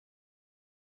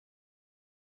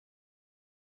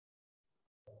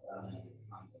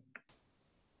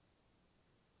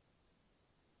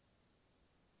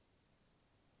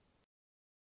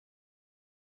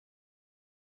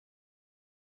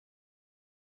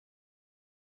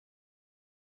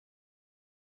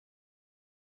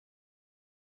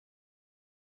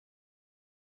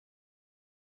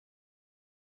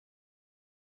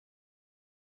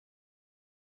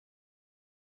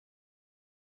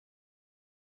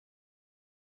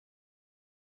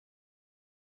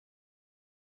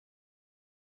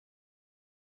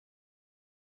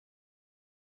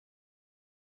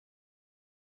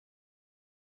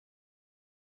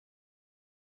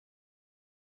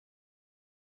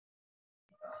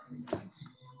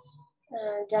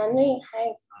Janvi, hi.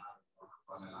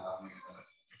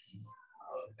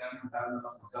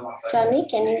 Janvi,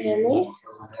 can you hear me?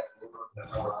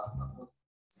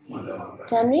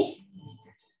 Janvi?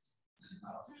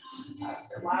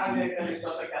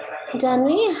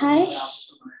 Janvi, hi.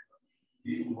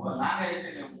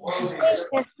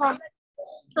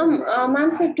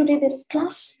 Ma'am said today there is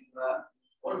class.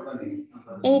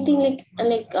 Anything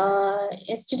like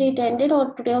yesterday it ended,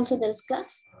 or today also there is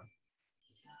class?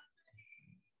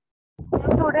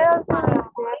 Today also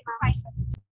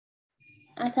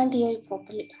I can't hear you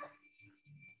properly.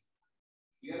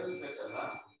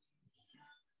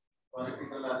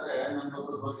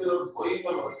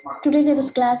 Today there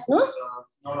is class, no?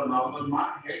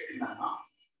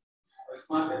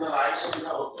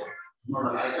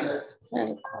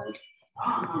 I'll call.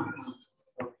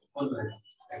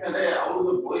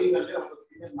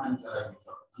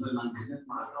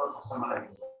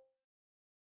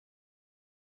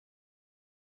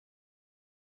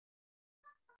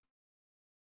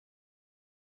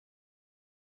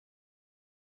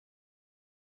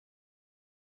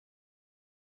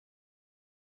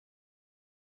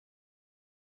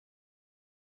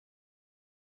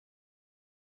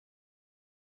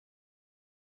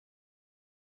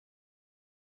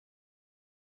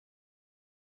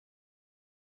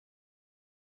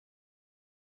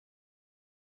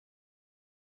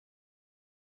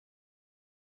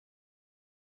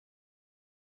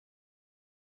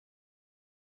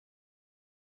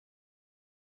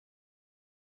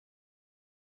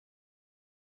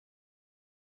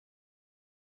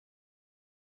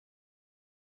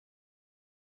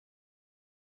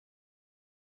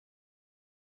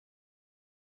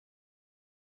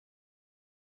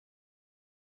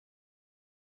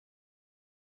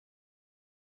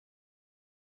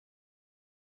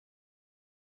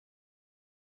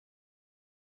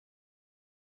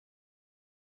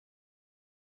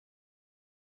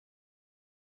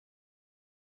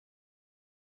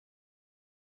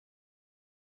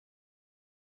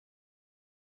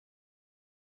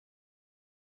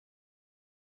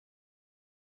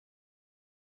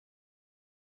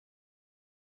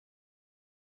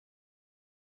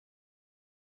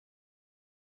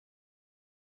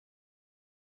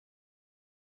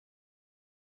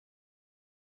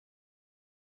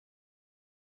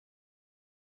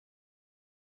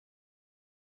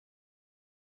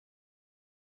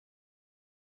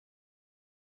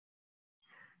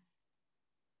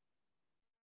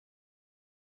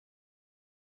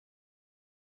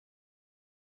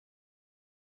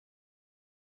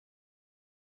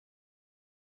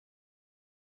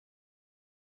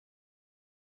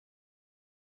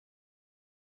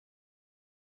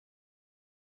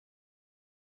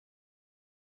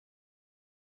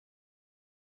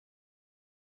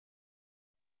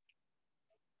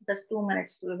 just 2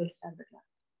 minutes, we will start the class.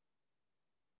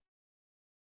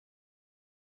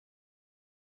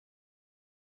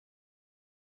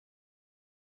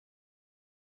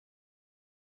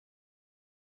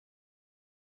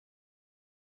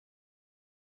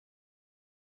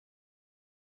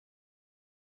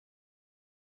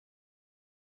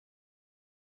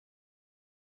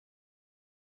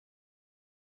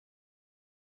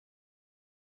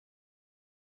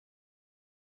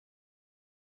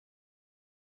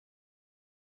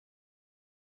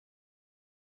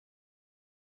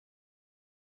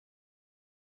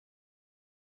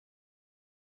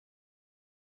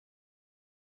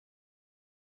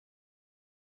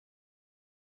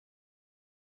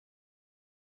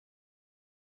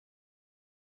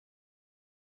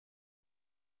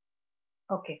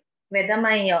 Okay. Whether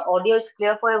my audio is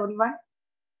clear for everyone?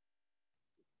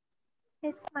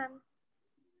 Yes, ma'am.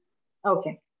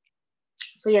 Okay.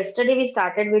 So yesterday we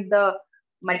started with the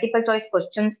multiple choice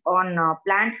questions on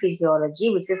plant physiology,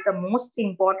 which is the most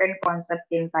important concept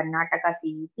in Karnataka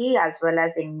CET as well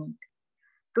as in NEET.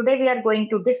 Today we are going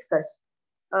to discuss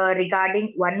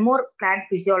regarding one more plant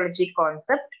physiology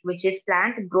concept, which is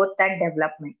plant growth and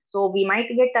development. So we might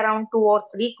get around two or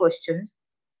three questions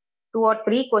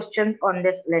on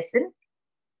this lesson.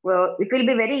 Well, it will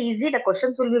be very easy. The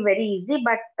questions will be very easy,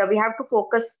 but we have to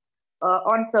focus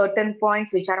on certain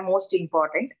points which are most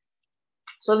important.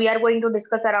 So we are going to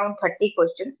discuss around 30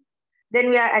 questions.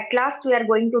 Then at last we are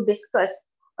going to discuss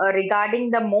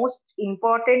regarding the most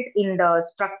important in the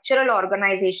structural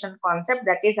organization concept,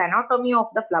 that is anatomy of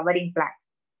the flowering plant.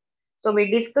 So we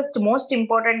discussed most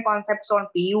important concepts on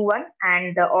PU1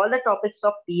 and all the topics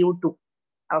of PU2.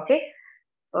 Okay,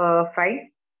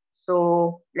 fine.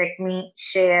 So let me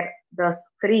share the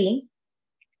screen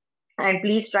and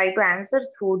please try to answer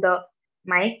through the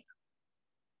mic.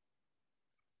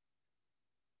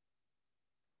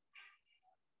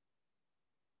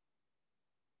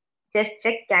 Just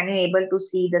check, can you able to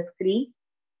see the screen?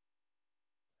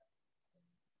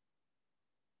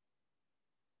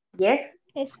 Yes?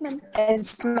 Yes, ma'am.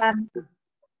 Yes, ma'am.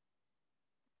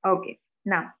 Okay,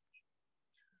 now.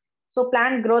 So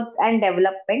plant growth and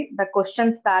development, the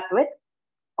questions start with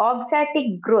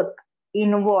auxatic growth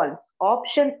involves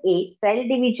option A, cell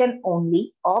division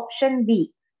only, option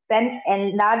B, cell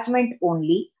enlargement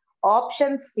only,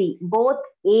 option C, both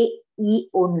A, E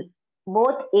only,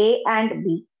 both A and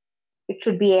B. It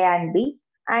should be A and B,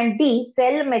 and D,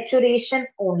 cell maturation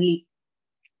only.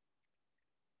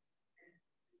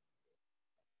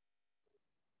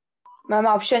 Ma'am,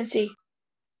 option C.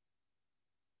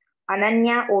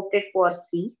 Ananya voted for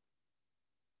C.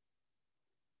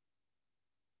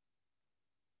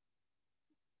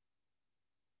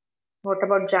 What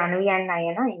about Janvi and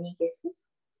Nayana? Any guesses?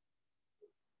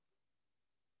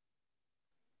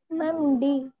 Ma'am,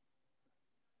 D.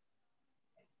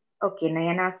 Okay,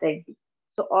 Nayana said D.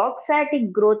 So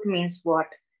auxatic growth means what?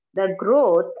 The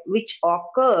growth which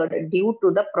occurred due to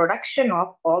the production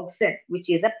of auxin, which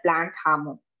is a plant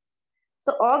hormone.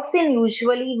 So auxin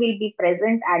usually will be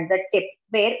present at the tip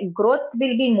where growth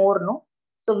will be more, no?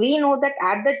 So we know that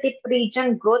at the tip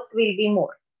region, growth will be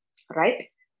more, right?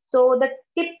 So the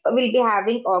tip will be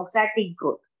having auxatic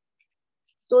growth.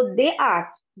 So they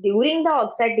asked during the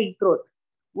auxatic growth,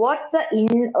 what the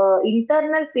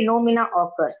internal phenomena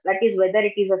occurs, that is whether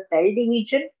it is a cell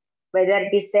division, whether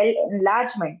it is cell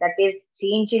enlargement, that is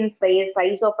change in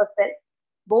size of a cell,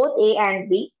 both A and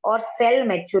B, or cell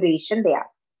maturation they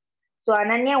asked. So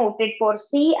Ananya voted for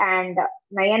C and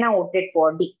Nayana voted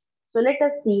for D. So let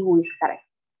us see who is correct.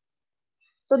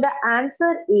 So the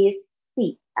answer is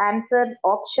C. Answers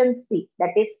option C,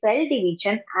 that is cell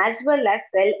division as well as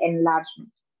cell enlargement.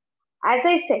 As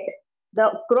I said, the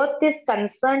growth is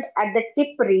concerned at the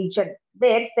tip region.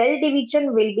 There, cell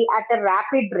division will be at a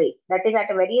rapid rate, that is at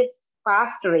a very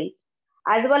fast rate,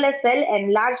 as well as cell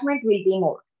enlargement will be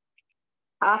more.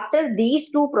 After these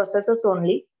two processes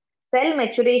only, cell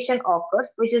maturation occurs,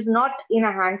 which is not in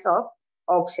the hands of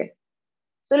auxin.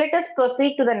 So let us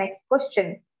proceed to the next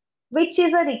question, which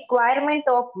is a requirement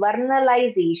of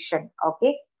vernalization.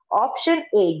 Okay. Option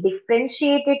A,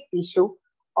 differentiated tissue.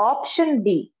 Option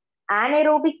B,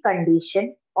 anaerobic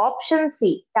condition. Option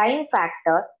C, time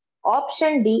factor.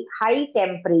 Option D, high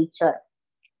temperature,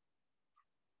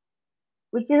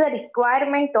 which is a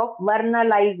requirement of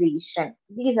vernalization.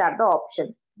 These are the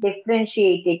options: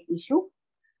 differentiated tissue,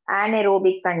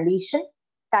 anaerobic condition,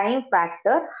 time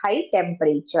factor, high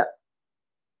temperature.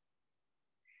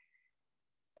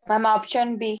 Ma'am,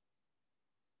 option B.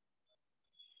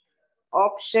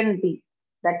 Option B,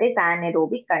 that is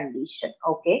anaerobic condition.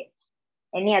 Okay.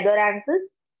 Any other answers?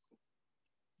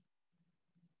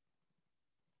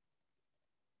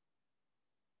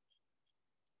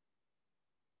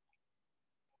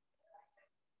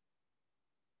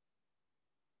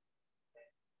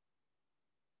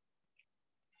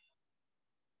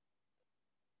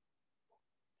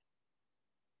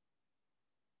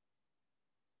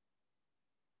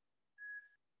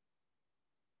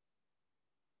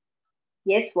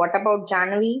 Yes, what about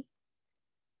Janvi?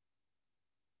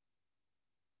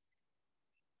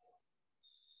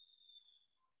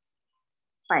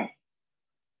 Fine.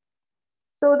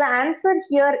 So the answer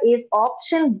here is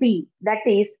option B, that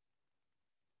is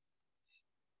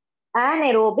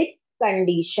anaerobic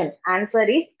condition. Answer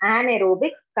is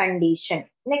anaerobic condition.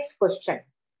 Next question.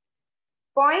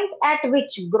 Point at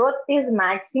which growth is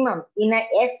maximum in a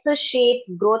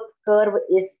S-shaped growth curve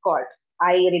is called.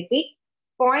 I repeat,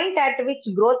 point at which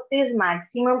growth is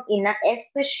maximum in a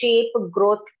S-shaped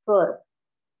growth curve.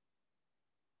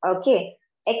 Okay.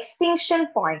 Extinction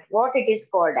point, what it is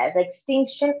called as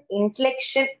extinction,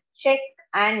 inflection, check,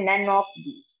 and none of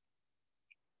these.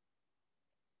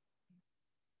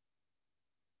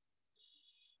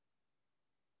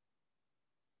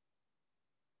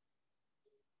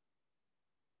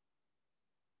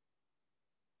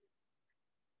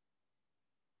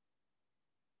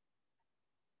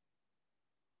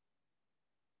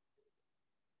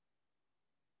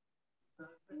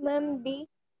 Ma'am, D.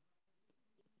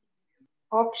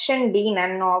 Option D,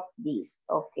 none of these.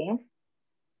 Okay.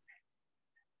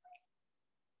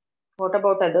 What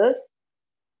about others?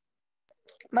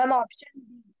 Ma'am,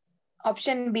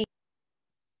 option B.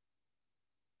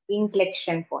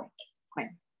 Inflection point.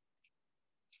 Fine.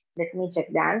 Let me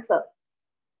check the answer.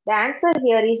 The answer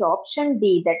here is option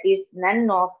D, that is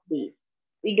none of these.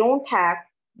 We don't have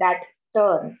that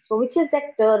term. So which is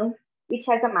that term which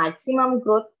has a maximum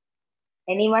growth?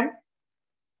 Anyone?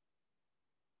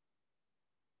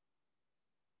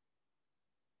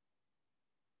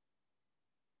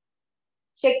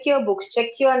 Check your book, check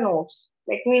your notes.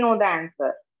 Let me know the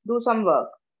answer. Do some work.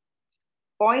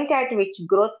 Point at which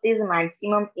growth is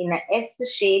maximum in a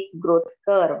S-shaped growth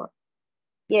curve.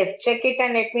 Yes, check it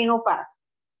and let me know fast.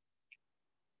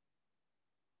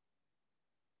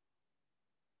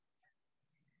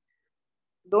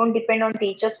 Don't depend on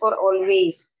teachers for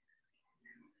always.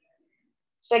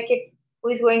 Check it. Who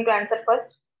is going to answer first?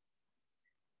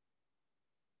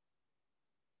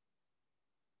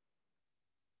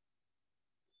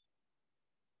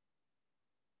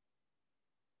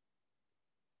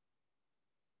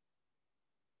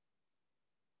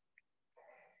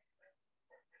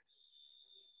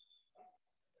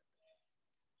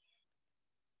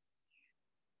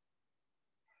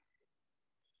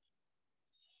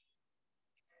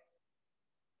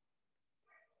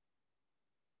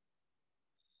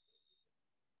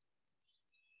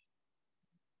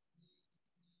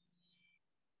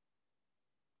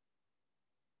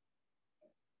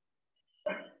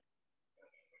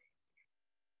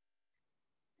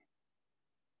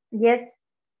 Yes.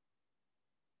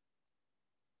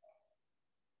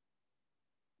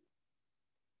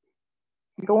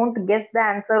 Don't guess the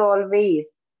answer always.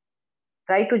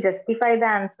 Try to justify the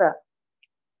answer.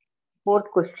 Fourth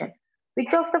question.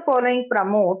 Which of the following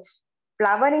promotes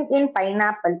flowering in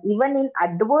pineapple even in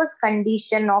adverse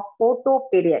condition of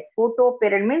photoperiod?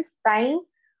 Photoperiod means time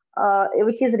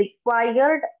which is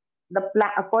required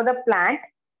for the plant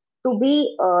to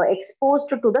be exposed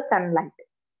to the sunlight.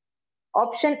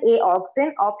 Option A,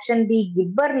 auxin. Option B,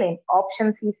 gibberellin.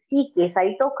 Option C, CK,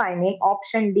 cytokinin.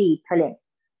 Option D, ethylene.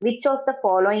 Which of the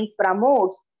following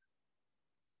promotes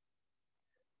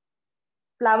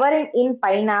flowering in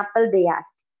pineapple, they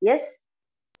asked. Yes?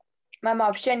 Ma'am,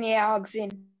 option A,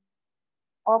 oxin.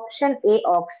 Option A,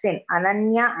 auxin.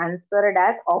 Ananya answered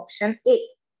as option A.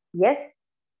 Yes?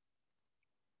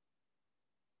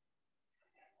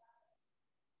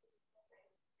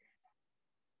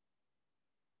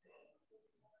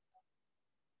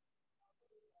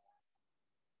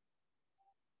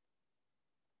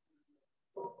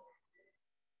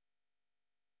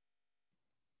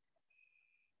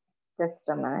 Just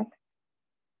a minute.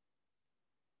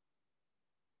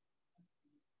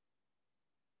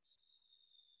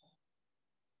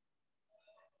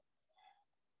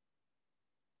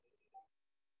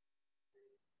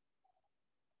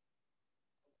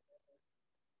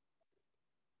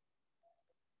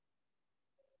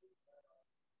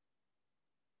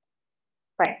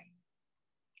 Fine.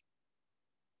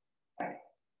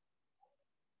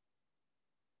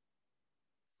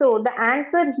 So the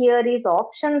answer here is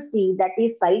option C, that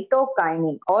is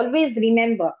cytokinin. Always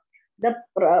remember, the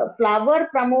flower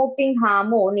promoting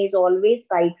hormone is always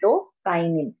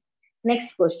cytokinin.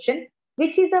 Next question.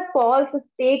 Which is a false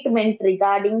statement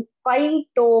regarding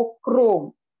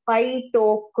phytochrome?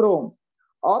 Phytochrome.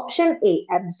 Option A,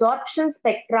 absorption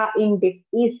spectra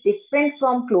is different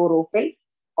from chlorophyll.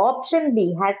 Option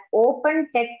B, has open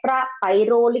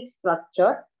tetrapyrrolic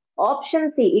structure. Option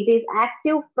C, it is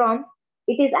active form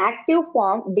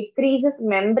decreases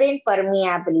membrane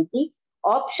permeability.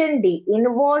 Option D,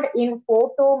 involved in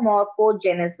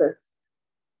photomorphogenesis.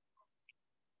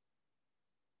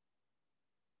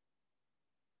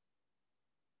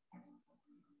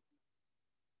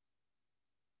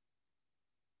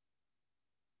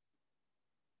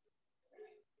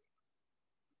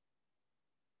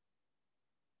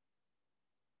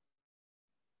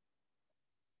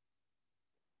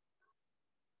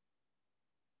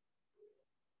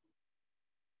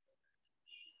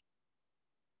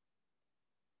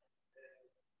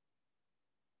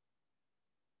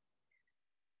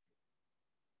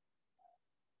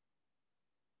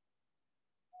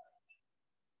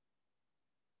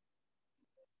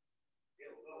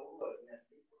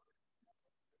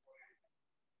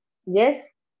 Yes?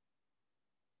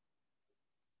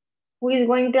 Who is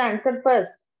going to answer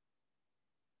first?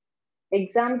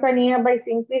 Exams are nearby.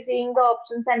 Simply seeing the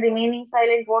options and remaining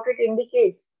silent, what it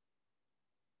indicates.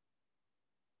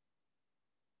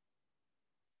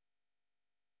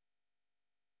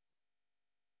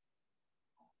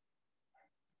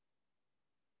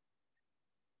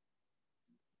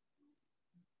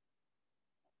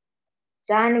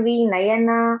 Janvi,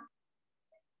 Nayana,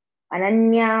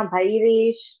 Ananya,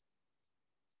 Bhairesh.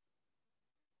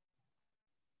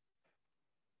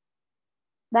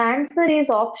 The answer is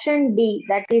option D,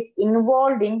 that is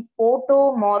involved in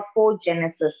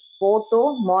photomorphogenesis.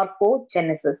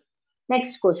 Photomorphogenesis.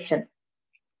 Next question.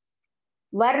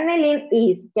 Vanillin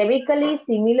is chemically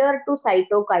similar to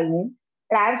cytokinin,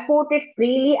 transported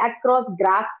freely across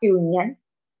graft union,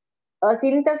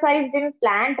 synthesized in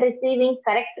plant receiving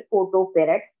correct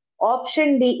photoperiod.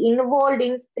 Option D, involved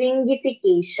in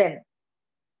springification.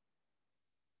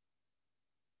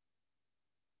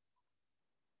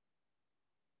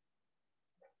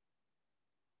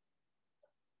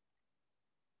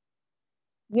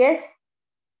 Yes.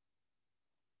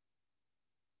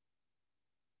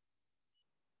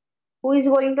 Who is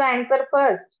going to answer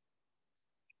first?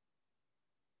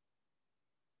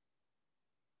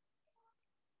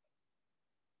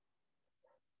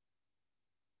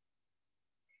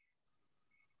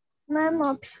 Ma'am,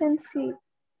 option C.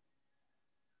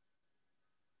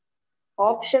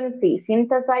 Option C,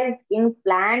 synthesized in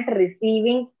plant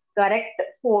receiving correct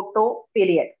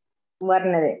photoperiod.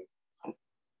 Vernere.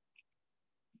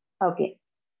 Okay,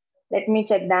 let me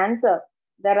check the answer.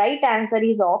 The right answer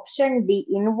is option D,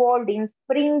 involved in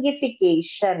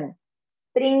springification.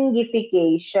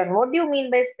 Springification. What do you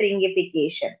mean by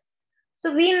springification?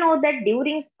 So we know that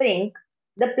during spring,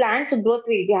 the plant's growth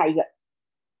will be higher,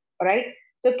 right?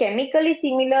 So chemically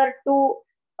similar to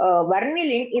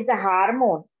vanillin is a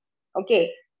hormone,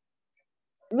 okay,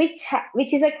 which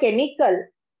is a chemical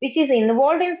which is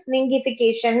involved in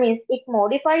springification, means it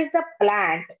modifies the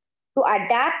plant to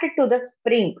adapt to the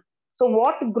spring. So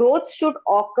what growth should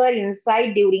occur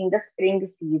inside during the spring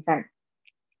season?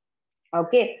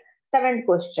 Okay, seventh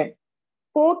question.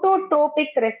 Phototropic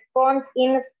response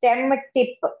in stem tip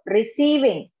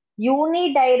receiving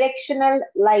unidirectional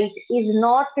light is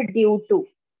not due to.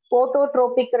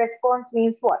 Phototropic response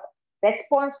means what?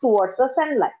 Response towards the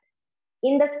sunlight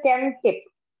in the stem tip.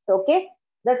 Okay,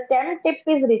 the stem tip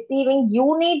is receiving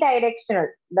unidirectional,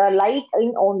 the light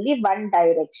in only one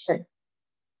direction.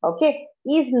 Okay,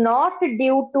 is not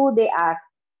due to, they ask,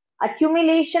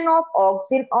 accumulation of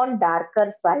oxygen on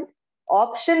darker side.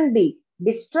 Option B,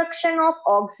 destruction of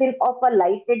oxygen of a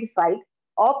lighted side.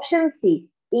 Option C,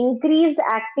 increased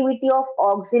activity of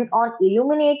oxygen on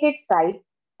illuminated side.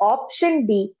 Option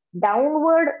D,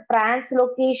 downward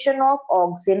translocation of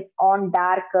oxygen on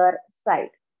darker side.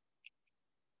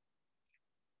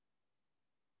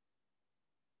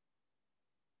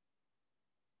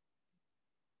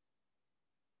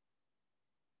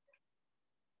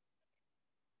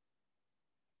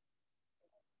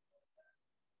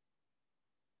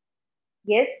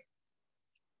 Yes.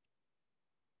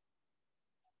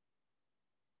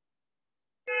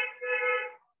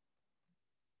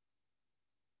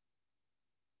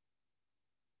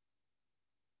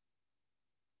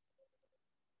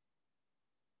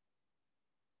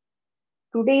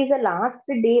 Today is the last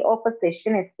day of a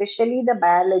session, especially the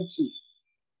biology.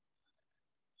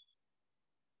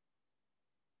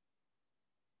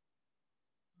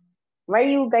 Why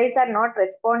you guys are not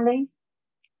responding?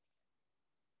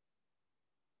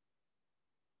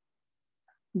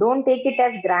 Don't take it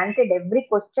as granted. Every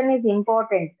question is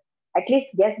important. At least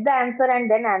guess the answer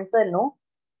and then answer no.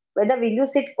 Whether will you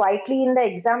sit quietly in the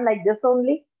exam like this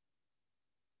only?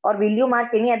 Or will you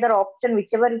mark any other option,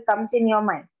 whichever comes in your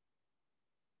mind?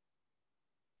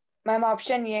 Ma'am,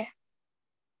 option A.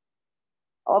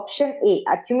 Option A,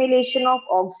 accumulation of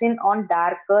oxygen on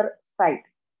darker side.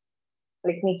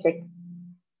 Let me check.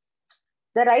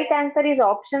 The right answer is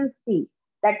option C,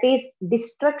 that is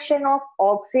destruction of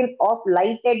oxygen of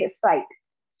lighted side.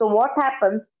 So what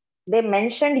happens? They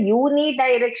mentioned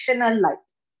unidirectional light.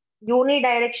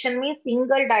 Unidirection means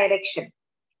single direction.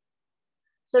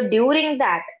 So during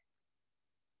that,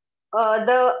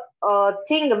 the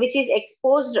thing which is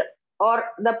exposed, or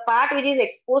the part which is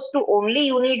exposed to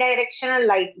only unidirectional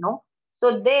light, no,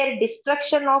 so their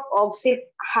destruction of oxygen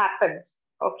happens.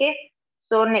 Okay,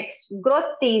 so next,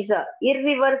 growth is a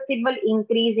irreversible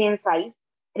increase in size,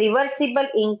 reversible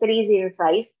increase in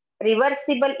size,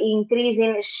 reversible increase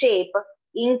in shape,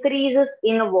 increases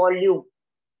in volume.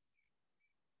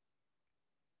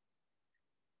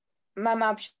 Ma'am,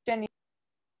 option A.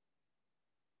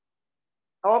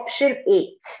 Option A.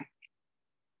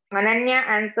 Ananya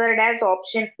answered as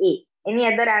option A. Any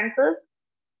other answers?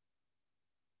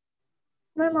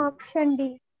 Ma'am, option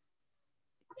D.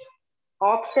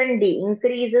 Option D,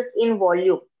 increases in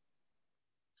volume.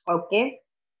 Okay.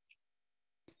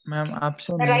 Ma'am,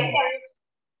 option The right A.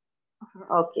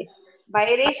 answer. Okay.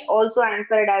 Bairesh also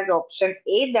answered as option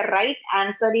A. The right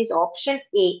answer is option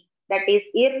A. that is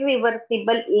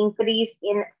irreversible increase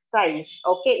in size.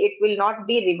 Okay, it will not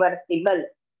be reversible.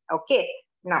 Okay,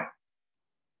 now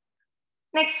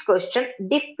next question.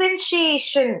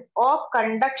 Differentiation of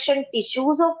conduction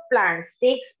tissues of plants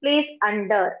takes place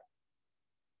under.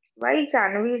 Why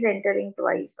Janvi is entering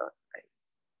twice or thrice?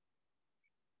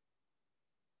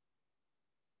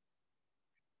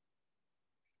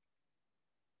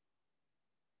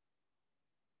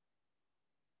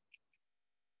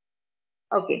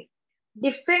 Okay.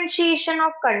 Differentiation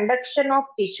of conduction of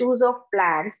tissues of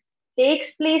plants takes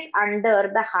place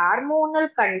under the hormonal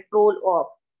control of.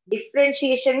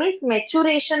 Differentiation means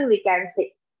maturation, we can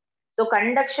say. So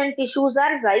conduction tissues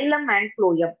are xylem and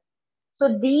phloem.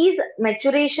 So these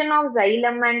maturation of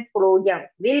xylem and phloem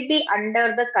will be under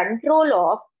the control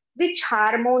of which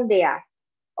hormone they ask.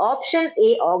 Option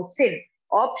A, auxin.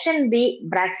 Option B,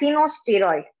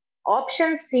 brassinosteroid.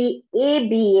 Option C,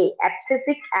 ABA,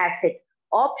 abscisic acid.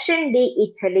 Option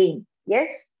D, ethylene. Yes?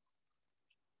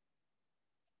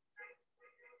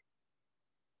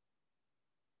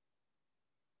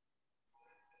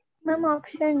 Ma'am,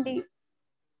 option D.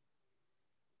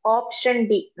 Option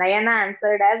D. Nayana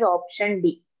answered as option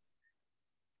D.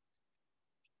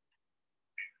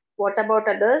 What about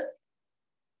others?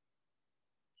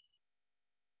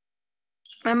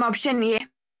 Ma'am, option A.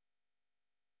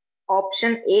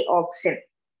 Option A, auxin.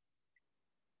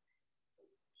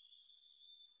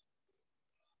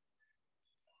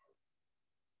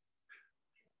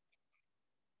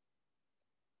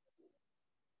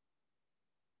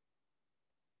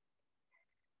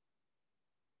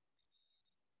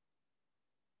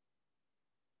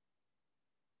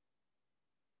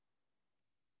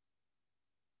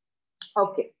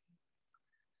 Okay.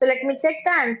 So let me check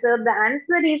the answer. The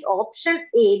answer is option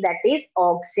A, that is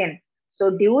auxin.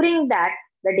 So during that,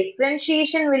 the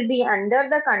differentiation will be under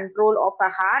the control of a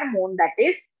hormone, that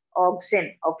is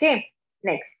auxin. Okay.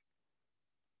 Next.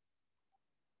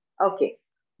 Okay.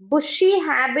 Bushy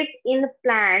habit in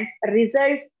plants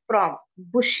results from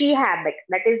bushy habit.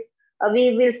 That is,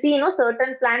 we will see,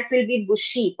 certain plants will be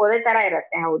bushy. ಪೊದೆ ತರ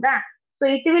ಇರುತ್ತೆ, ಹೌದಾ? So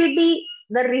it will be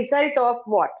the result of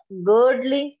what?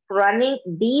 Girdling, pruning,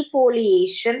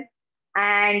 defoliation,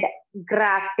 and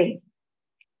grafting.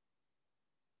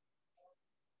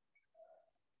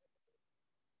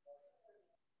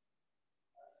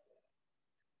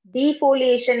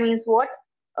 Defoliation means what?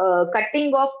 Cutting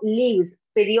of leaves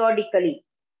periodically.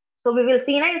 So we will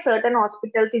see in certain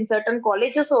hospitals, in certain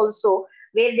colleges also,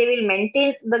 where they will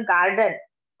maintain the garden.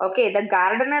 Okay, the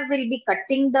gardener will be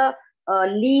cutting the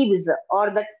leaves or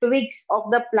the twigs of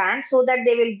the plant so that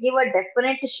they will give a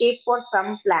definite shape for some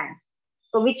plants.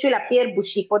 So which will appear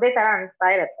bushy. ಪೊದೆ ತರ ಅನಿಸ್ತಾ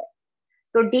ಇರುತ್ತೆ.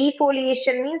 So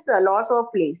defoliation means loss of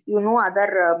leaves. You know other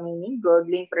meaning,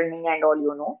 girdling, pruning and all,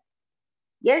 you know.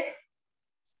 Yes?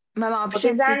 Ma'am, What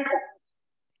option is the C. answer?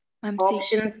 Ma'am, C.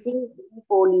 Option C,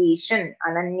 defoliation.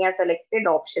 Ananya selected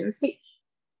option C.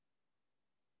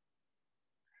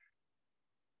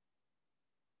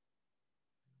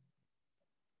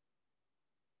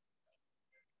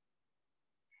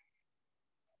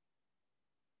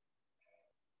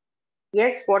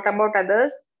 Yes, what about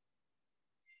others?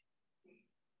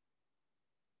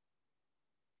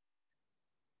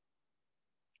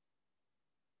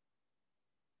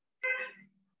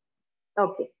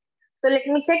 Okay. So let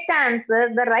me check the answer.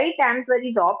 The right answer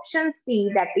is option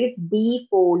C, that is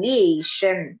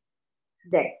defoliation.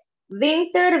 Then,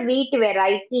 winter wheat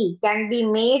variety can be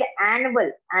made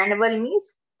annual. Annual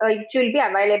means it will be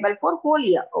available for whole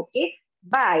year. Okay.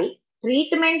 By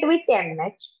treatment with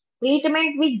MH,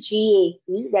 treatment with GAC,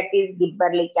 that is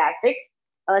gibberellic acid.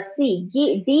 C,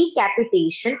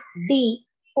 decapitation. D,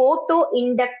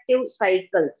 photoinductive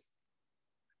cycles.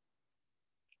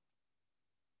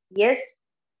 Yes.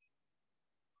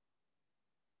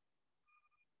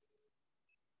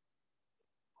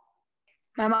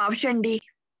 Ma'am, option D.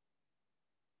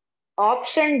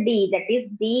 Option D, that is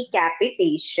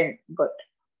decapitation. Good.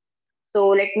 So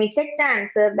let me check the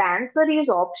answer. The answer is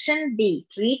option D,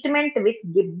 treatment with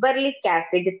gibberellic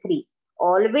acid 3.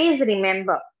 Always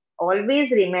remember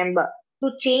to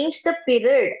change the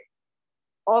period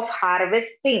of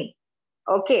harvesting.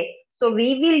 Okay. So we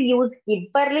will use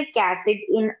gibberellic acid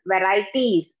in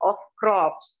varieties of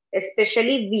crops,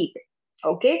 especially wheat.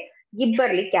 Okay.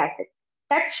 Gibberellic acid.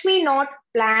 Touch me not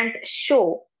plant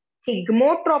show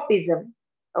thigmotropism.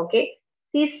 Okay.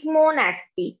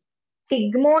 Sismonasty,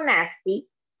 thigmonasty,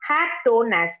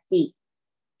 haptonasty.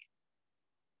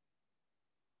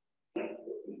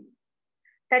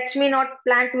 Touch me not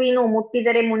plant, we know,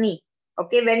 muttidare muni.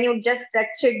 Okay, when you just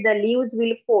touch it, the leaves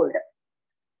will fold.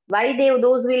 Why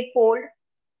those will fold?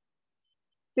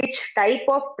 Which type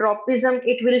of tropism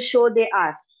it will show, they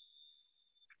ask.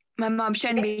 Ma'am,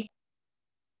 option B.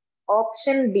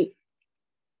 Option B,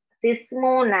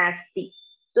 sismonasty.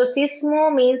 So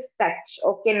sismo means touch.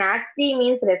 Okay, nasty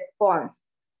means response.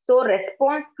 So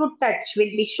response to touch will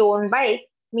be shown by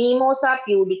mimosa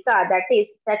pudica, that is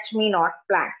touch me not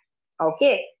plant.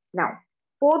 Okay, now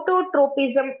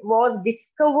phototropism was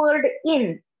discovered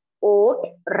in oat,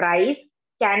 rice,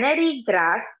 canary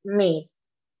grass, maize.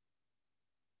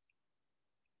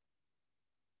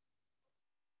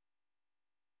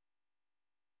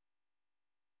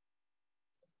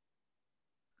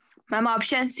 Ma'am,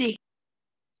 option C.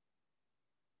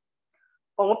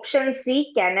 Option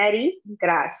C, canary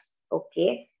grass.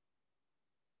 Okay.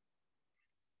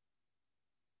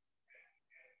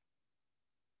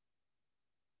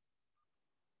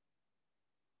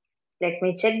 Let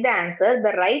me check the answer.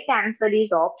 The right answer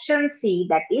is option C,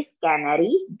 that is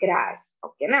canary grass.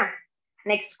 Okay, now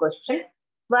next question.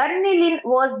 Vanillin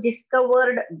was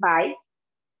discovered by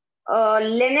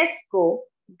Lenesco,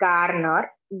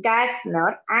 Garner,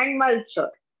 Gassner, and Mulcher.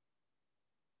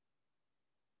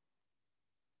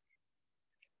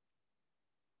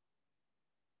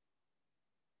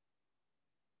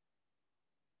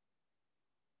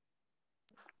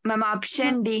 Ma'am,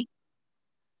 option D.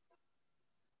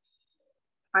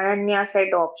 Ananya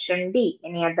said option D.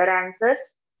 Any other answers?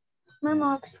 Ma'am,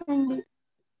 option D.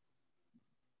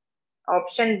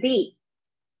 Option B,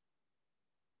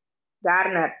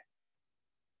 Garner.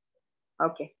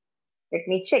 Okay, let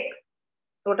me check.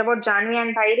 What about Janvi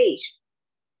and Tairesh?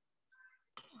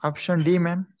 Option D,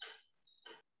 ma'am.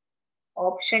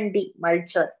 Option D,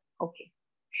 Mulcher. Okay.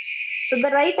 So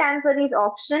the right answer is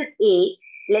option A,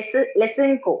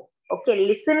 Lysenko. Okay,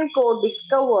 Lysenko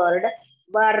discovered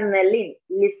Bernalin.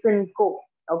 Lysenko.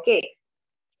 Okay,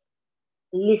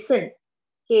 listen.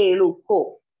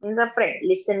 Keluko means a friend.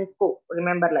 Lysenko.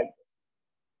 Remember like this.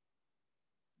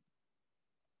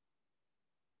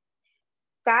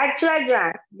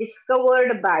 Carcinogen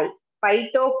discovered by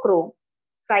phytochrome,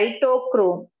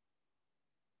 cytochrome.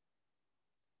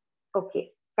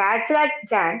 Okay,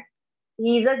 Carcinogen,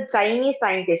 he is a Chinese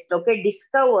scientist. Okay,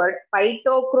 discovered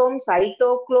phytochrome,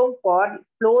 cytochrome for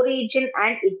fluoregen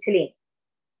and ethylene.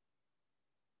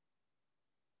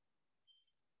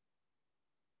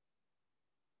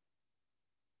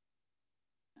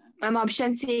 Ma'am,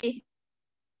 option C.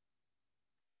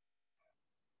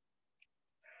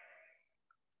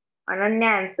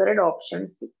 Ananya answered option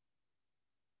C.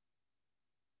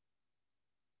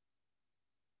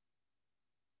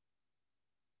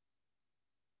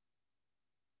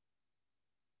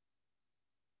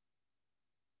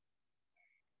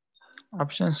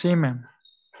 Option C, ma'am.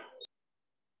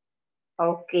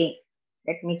 Okay,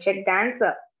 let me check the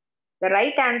answer. The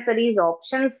right answer is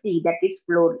option C, that is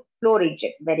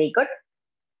fluoregen. Very good.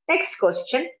 Next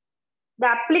question. The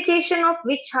application of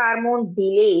which hormone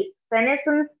delays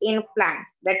senescence in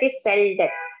plants? That is cell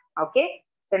death. Okay,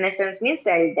 senescence means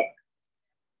cell death.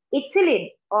 Ethylene,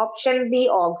 option B,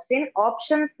 auxin,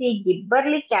 option C,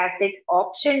 gibberellic acid,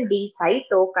 option D,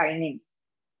 cytokinins.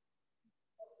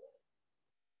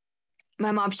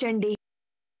 Ma'am, option D.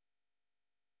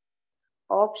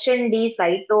 Option D,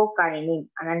 cytokinin.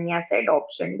 Ananya said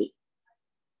option D.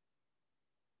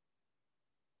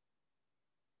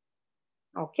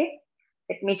 Okay,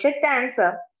 let me check the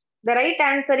answer. The right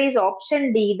answer is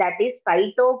option D, that is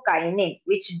cytokinin,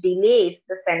 which delays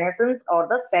the senescence or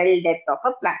the cell death of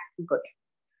a plant. Good.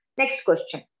 Next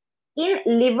question. In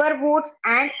liverworts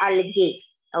and algae,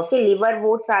 okay,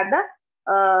 liverworts are the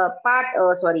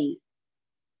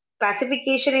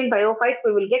classification in bryophytes,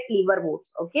 we will get liverworts,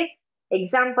 okay.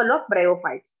 Example of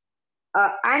bryophytes.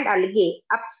 And algae,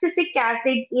 abscisic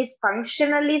acid is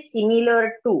functionally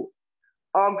similar to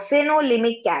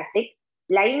oxanolimic acid,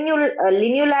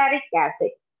 linolaric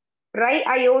acid,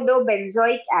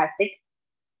 triiodobenzoic acid,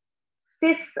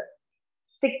 cis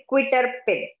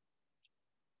sequiterpene.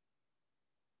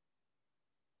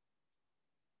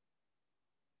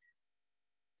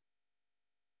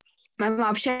 Ma'am,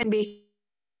 option B.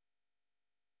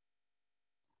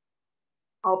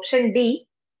 Option D.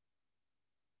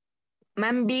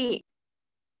 Ma'am, B.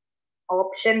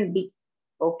 Option B.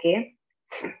 Okay.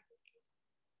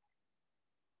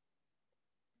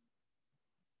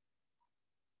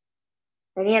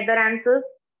 Any other answers?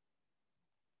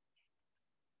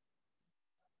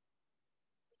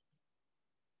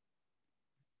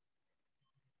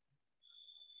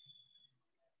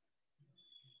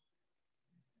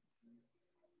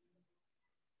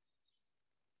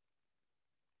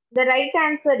 The right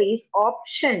answer is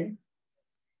option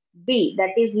B,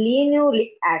 that is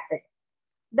linoleic acid.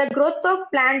 The growth of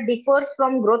plant differs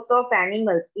from growth of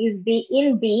animals in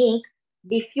being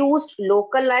diffused,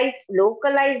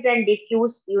 localized and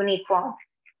diffused uniform.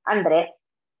 ಅಂದ್ರೆ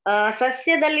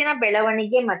ಸಸ್ಯದಲ್ಲಿನ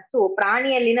ಬೆಳವಣಿಗೆ ಮತ್ತು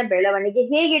ಪ್ರಾಣಿಯಲ್ಲಿನ ಬೆಳವಣಿಗೆ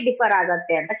ಹೇಗೆ differ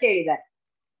ಆಗತ್ತೆ ಅಂತ ಕೇಳಿದ್ದಾರೆ.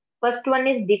 First one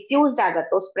is diffused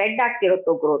ಆಗತ್ತೋ, spread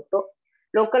ಆಗ್ತಿರುತ್ತೋ growth.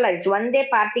 Localised ಒಂದೇ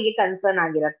ಪಾರ್ಟಿಗೆ ಕನ್ಸರ್ನ್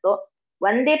ಆಗಿರತ್ತೋ,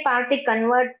 ಒಂದೇ ಪಾರ್ಟಿ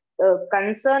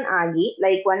ಕನ್ಸರ್ನ್ ಆಗಿ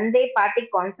ಲೈಕ್ ಒಂದೇ ಪಾರ್ಟಿ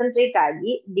ಕಾನ್ಸಂಟ್ರೇಟ್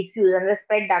ಆಗಿ ಡಿಫ್ಯೂಸ್ ಅಂದ್ರೆ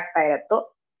ಸ್ಪ್ರೆಡ್ ಆಗ್ತಾ ಇರತ್ತೋ,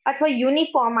 ಅಥವಾ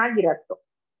uniform ಆಗಿರತ್ತೋ.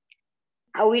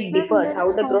 How it differs, how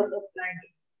the growth of plant.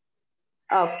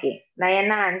 Okay,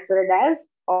 Nayana answered as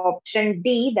option D,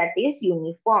 that is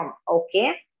uniform. Okay.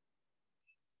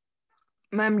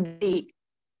 Ma'am, D.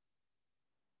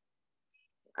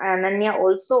 Ananya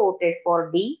also voted for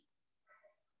D.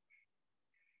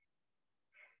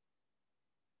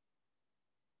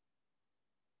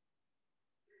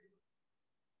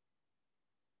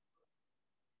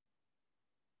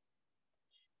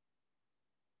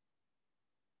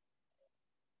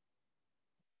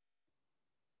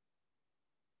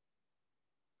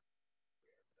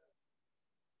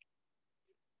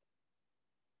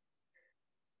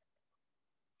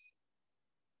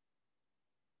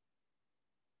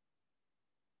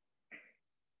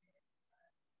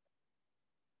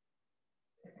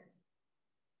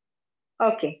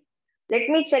 Okay, let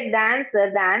me check the answer.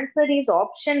 The answer is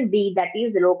option B, that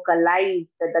is localized.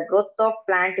 The growth of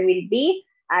plant will be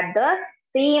at the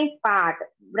same part.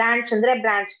 Branch andre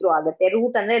branch grow agate,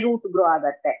 root andre root grow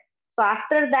agate. So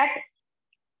after that,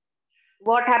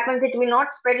 what happens? It will not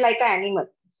spread like an animal.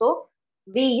 So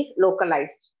B is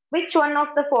localized. Which one of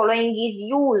the following is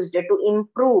used to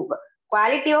improve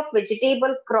quality of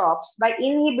vegetable crops by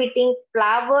inhibiting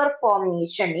flower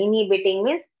formation? Inhibiting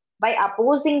means by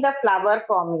opposing the flower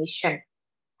formation.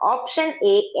 Option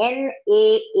A,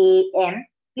 NAAM.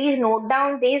 Please note down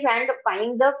this and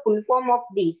find the full form of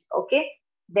these. Okay.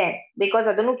 Then, because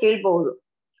adanu kelbodu.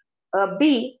 B,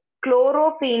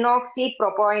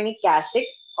 chlorophenoxypropanoic acid.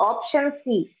 Option C,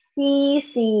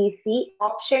 CCC.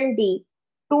 Option D,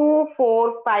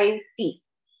 2,4,5-T.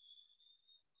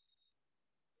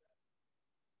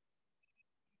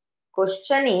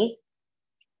 Question is,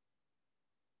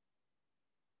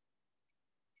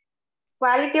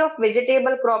 quality of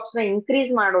vegetable crops ನ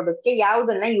increase ಮಾಡೋದಕ್ಕೆ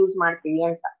ಯಾವುದನ್ನ use ಮಾಡ್ತೀವಿ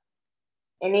ಅಂತ.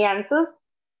 Any answers?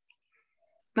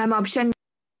 Ma'am, option.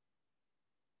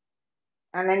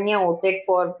 Ananya voted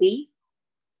for B.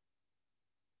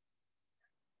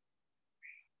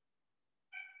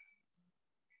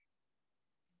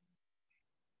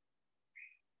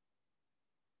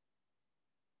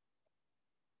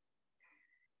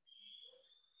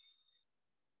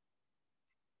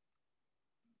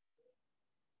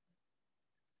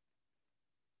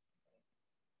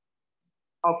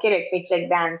 Okay, let me check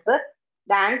the answer.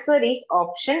 The answer is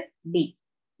option D.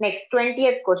 Next,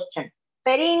 20th question.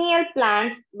 Perennial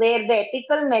plants where the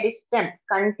apical meristem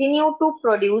continue to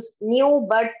produce new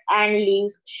buds and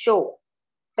leaves show.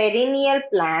 Perennial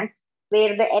plants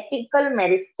where the apical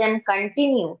meristem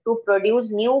continue to produce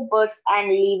new buds and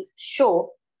leaves show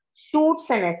shoot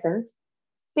senescence,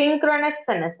 synchronous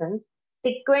senescence,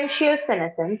 sequential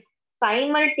senescence,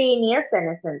 simultaneous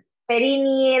senescence.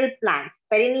 Perennial plants.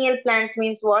 Perennial plants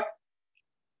means what?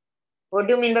 What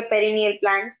do you mean by perennial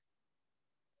plants?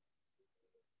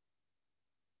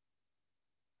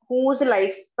 Whose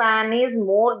lifespan is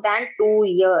more than 2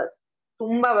 years.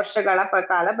 ತುಂಬಾ ವರ್ಷಗಳ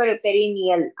ಕಾಲ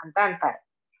perennial ಅಂತ ಅಂತಾರೆ.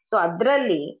 So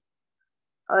ಅದರಲ್ಲಿ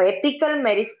apical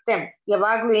ಮೆರಿಸ್ಟೆಮ್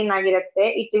ಯಾವಾಗ್ಲೂ ಏನಾಗಿರುತ್ತೆ,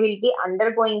 it will be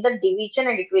under going the division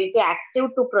and it will be active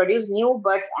to produce new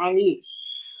birds and leaves.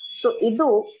 So ಇದು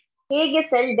ಹೇಗೆ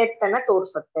ಸೆಲ್ ಡೆತ್ ಅನ್ನ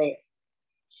ತೋರಿಸುತ್ತೆ.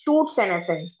 ಶೂಟ್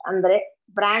ಸೆನೆಸೆನ್ಸ್ ಅಂದ್ರೆ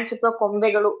ಬ್ರಾಂಚ್ ಅಥವಾ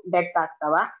ಕೊಂಬೆಗಳು ಡೆತ್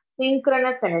ಆಗ್ತಾವ.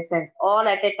 Synchronous ಸೆನೆಸೆನ್ಸ್ all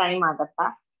at A time ಆಗತ್ತಾ.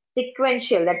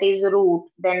 Sequential that is root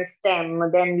then stem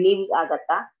then leaves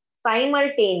ಆಗತ್ತಾ.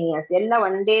 ಸೈಮಲ್ಟೇನಿಯಸ್ ಎಲ್ಲ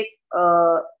ಒಂದೇ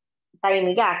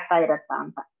ಟೈಮಿಗೆ ಆಗ್ತಾ ಇರತ್ತಾ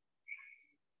ಅಂತ.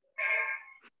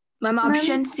 Ma'am,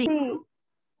 option C.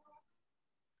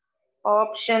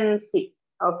 Option C.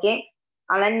 Okay.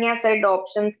 Alanya said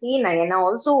option C. Nayana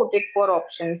also voted for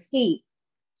option C.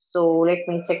 So let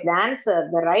me check the answer.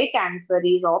 The right answer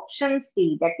is option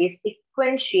C, that is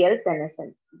sequential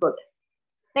senescence. Good.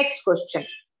 Next question.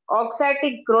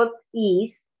 Auxatic growth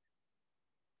is,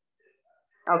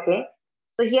 okay.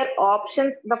 So here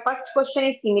options, the first question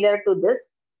is similar to this,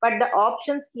 but the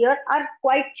options here are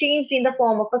quite changed in the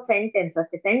form of a sentence.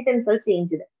 Okay, sentence will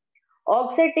change it.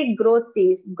 Auxatic growth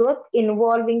is growth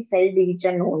involving cell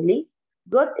division only,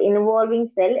 growth involving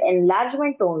cell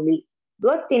enlargement only,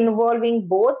 growth involving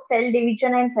both cell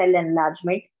division and cell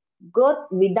enlargement, growth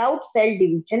without cell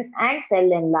division and cell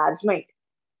enlargement.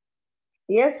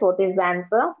 Yes, what is the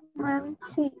answer? Ma'am,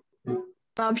 C.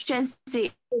 Option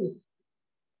C.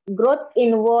 Growth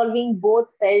involving both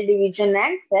cell division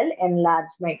and cell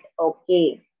enlargement. Okay.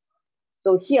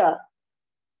 So here,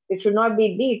 it should not be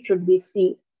D, it should be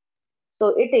C. So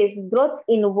it is growth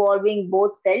involving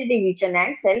both cell division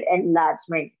and cell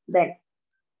enlargement. Then,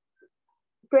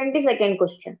 22nd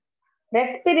question.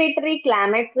 Respiratory,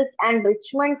 climatic, and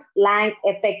Richmond-Lang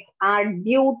effect are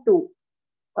due to,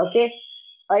 okay,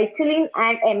 ethylene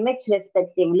and MH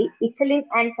respectively, ethylene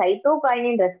and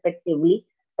cytokinin respectively,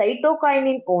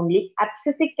 cytokinin only,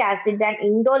 abscisic acid and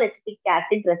indole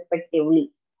acid respectively.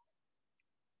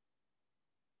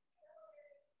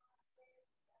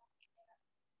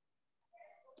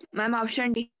 Ma'am,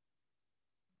 option D.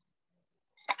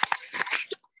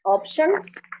 Option?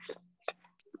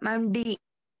 Ma'am, D.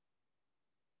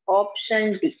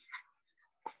 Option D.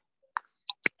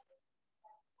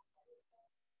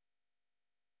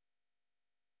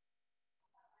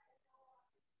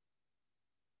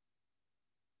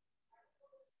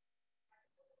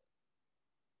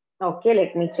 Okay,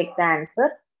 let me check the answer.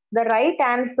 The right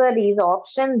answer is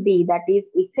option B, that is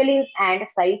ethylene and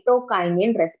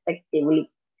cytokinin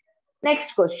respectively. Next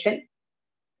question.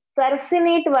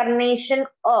 Succinate vernation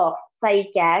of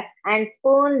cycas and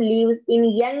fern leaves in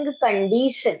young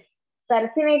condition.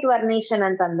 Succinate vernation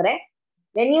ಅಂತಂದ್ರೆ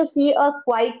when you see a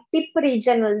quite tip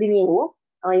region ಅಲ್ಲಿ ನೀವು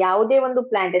ಯಾವುದೇ ಒಂದು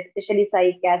plant especially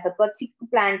ಸೈಕ್ಯಾಸ್ ಅಥವಾ ಚಿಕ್ಕ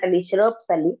plant ಅಲ್ಲಿ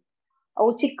ಶರಪ್ಸ್ ಅಲ್ಲಿ ಅವು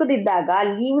ಚಿಕ್ಕದಿದ್ದಾಗ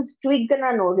ಲೀವ್ಸ್ ಟ್ವಿಗ್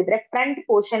ನ ನೋಡಿದ್ರೆ ಫ್ರಂಟ್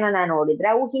ಪೋರ್ಷನ್ ಅನ್ನ ನೋಡಿದ್ರೆ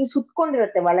ಅವು ಹಿಂಗ್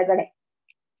ಸುತ್ಕೊಂಡಿರುತ್ತೆ ಒಳಗಡೆ.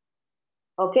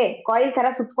 ಓಕೆ, ಕಾಯಿಲ್ ತರ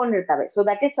ಸುತ್ಕೊಂಡಿರ್ತವೆ. So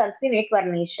that is ಸರ್ಸಿನೇಟ್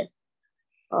ವರ್ನೇಷನ್.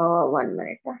 1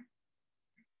 minute.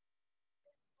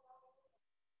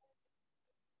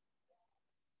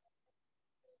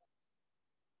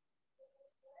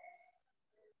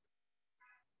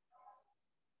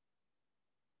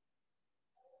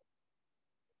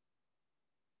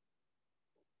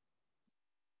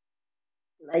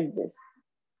 Like this.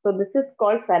 So this is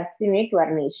called sarsinate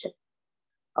vernation.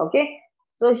 Okay.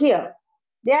 So here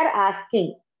they are asking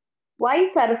why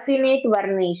sarsinate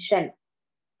vernation?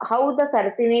 How the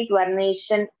sarsinate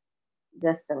vernation?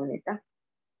 Just a minute.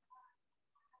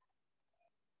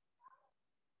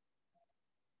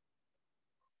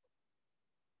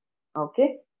 Okay.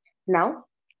 Now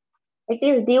it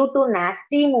is due to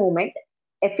nasty movement,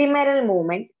 ephemeral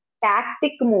movement,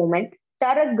 tactic movement,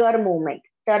 turgor movement.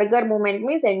 Turgor movement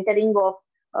means entering of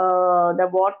the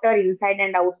water inside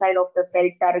and outside of the cell.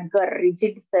 Turgor,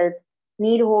 rigid cells.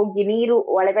 ನೀರು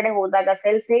ಒಳಗಡೆ ಹೋದಾಗ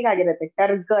cells ಹೇಗಾಗಿರುತ್ತೆ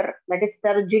ಟರ್ಗರ್, that is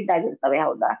ಟರ್ಜಿಡ್ ಆಗಿರ್ತವೆ.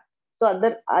 ಹೌದಾ? So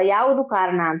ಅದರ ಯಾವುದು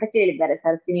ಕಾರಣ ಅಂತ ಕೇಳಿದ್ದಾರೆ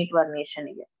ಸರ್ಸಿನೇಟ್ ವರ್ನೇಷನ್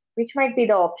ಗೆ. Which might be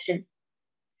the option?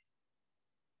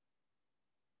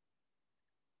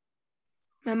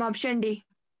 Ma'am, option D.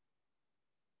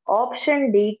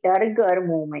 Option D, turgor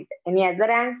movement. Any other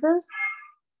answers?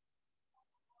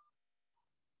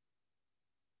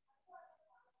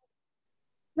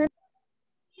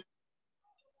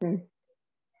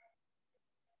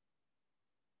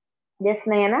 Yes,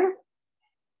 Nayana?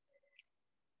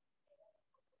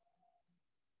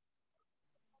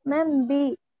 Ma'am,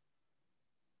 B.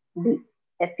 B,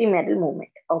 ephemeral movement.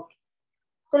 Okay.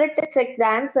 So let us check the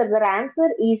answer. The answer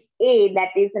is A,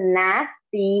 that is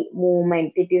nasty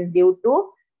movement. It is due to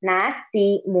nasty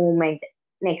movement.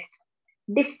 Next,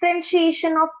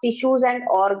 differentiation of tissues and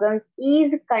organs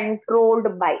is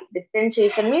controlled by.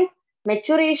 Differentiation means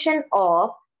maturation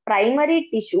of primary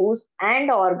tissues and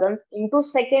organs into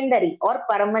secondary or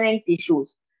permanent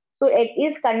tissues. So it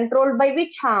is controlled by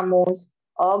which hormones?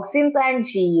 Auxins and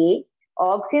GA,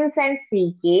 auxins and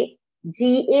CK,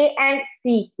 GA and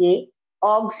CK,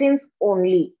 auxins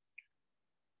only.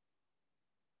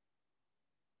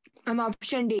 Ma'am,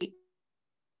 option D.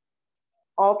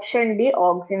 Option D,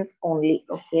 auxins only.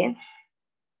 Okay.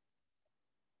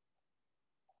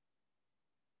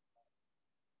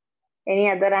 Any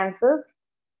other answers?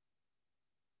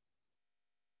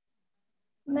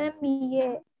 Ma'am,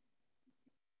 A.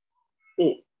 A.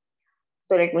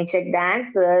 So let me check the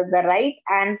answer. The right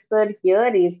answer here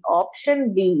is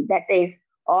option B, that is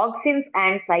auxins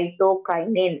and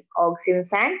cytokinin. Auxins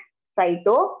and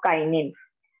cytokinin.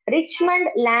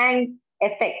 Richmond-Lang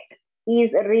effect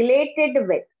is related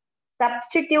with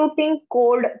substituting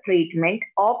cold treatment.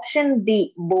 Option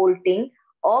B, bolting.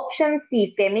 Option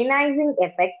C, feminizing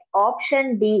effect.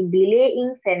 Option D,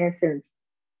 delaying senescence.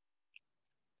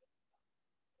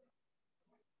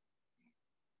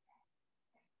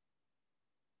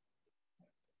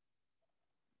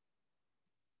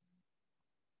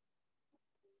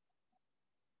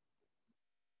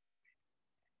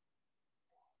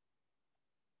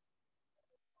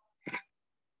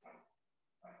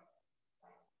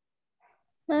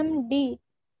 Ma'am, D.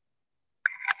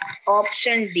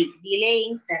 Option D,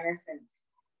 delaying senescence.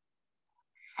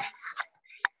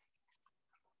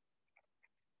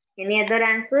 Any other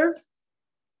answers?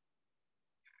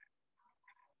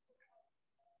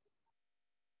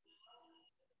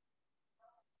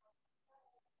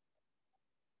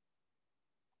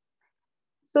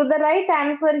 So the right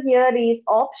answer here is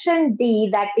option D,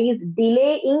 that is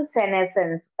delaying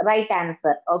senescence. Right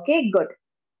answer. Okay, good.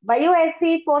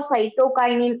 Bioassay for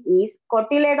cytokinin is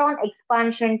cotyledon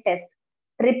expansion test,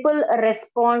 triple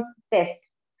response test,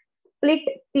 split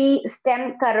P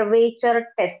stem curvature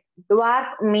test,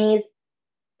 dwarf maze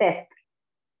test.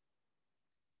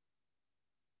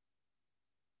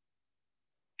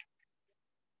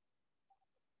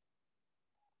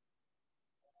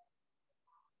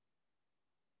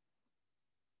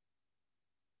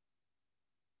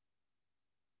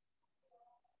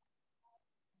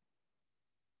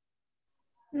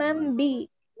 Ma'am, B.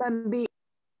 Ma'am, B.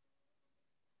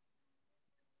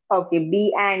 Okay,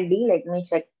 B and D. Let me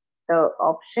check the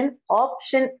option.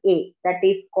 Option A, that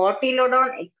is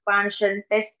cotyledon expansion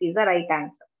test, is the right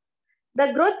answer.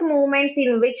 The growth movements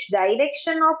in which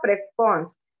direction of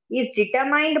response is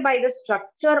determined by the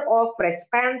structure of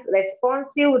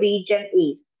responsive region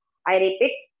is. I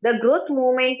repeat, the growth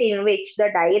movement in which the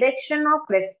direction of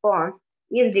response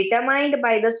is determined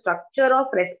by the structure of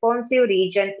responsive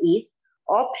region is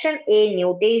option A,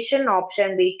 nutation,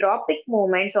 option B, tropic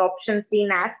movements, option C,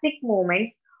 nastic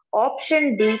movements,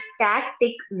 option D,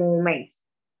 tactic movements.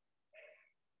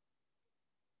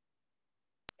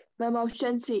 Ma'am,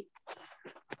 option C.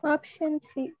 Option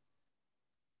C.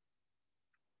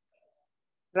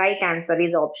 Right answer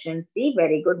is option C.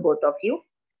 Very good, both of you.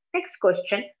 Next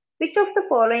question. Which of the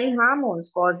following hormones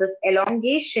causes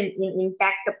elongation in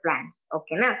intact plants?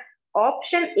 Okay, now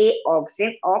option A,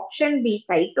 auxin, option B,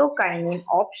 cytokinin,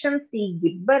 option C,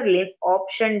 gibberellin,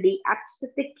 option D,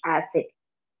 abscisic acid.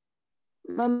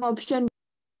 Ma'am, option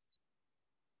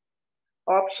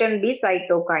Option B,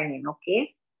 cytokinin.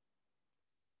 Okay.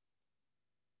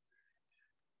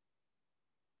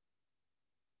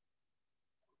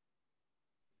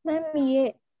 Ma'am,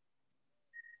 A.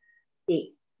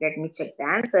 A. Let me check the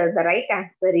answer. The right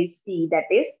answer is C,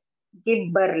 that is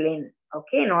gibberellin.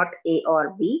 Okay, not A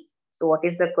or B. So, what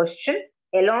is the question?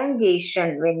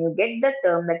 Elongation. When you get the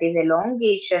term that is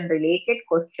elongation related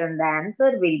question, the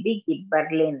answer will be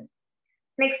gibberellin.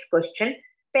 Next question.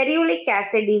 Ferulic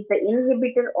acid is the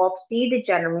inhibitor of seed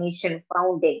germination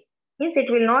found in. Means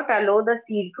it will not allow the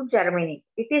seed to germinate.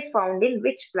 It is found in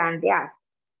which plant, they asked?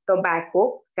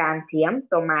 Tobacco, xanthium,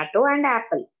 tomato, and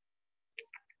apple.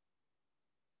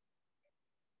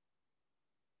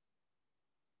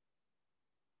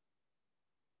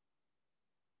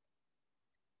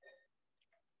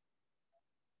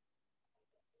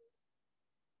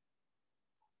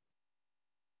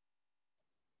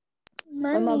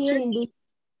 Ma'am, Ma'am, option A. D.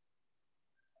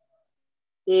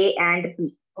 A and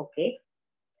B. Okay.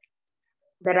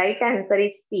 The right answer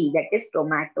is C, that is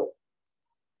tomato.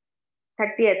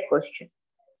 30th question.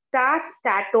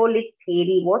 Start-Statolic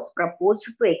theory was proposed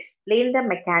to explain the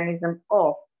mechanism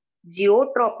of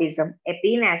geotropism,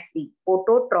 epinasty,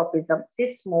 phototropism,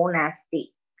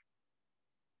 sysmonasty.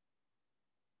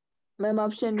 Ma'am,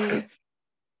 option A.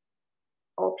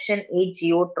 Option A,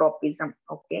 geotropism.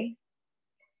 Okay.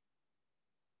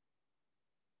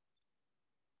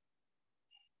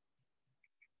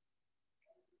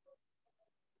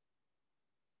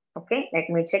 Okay, let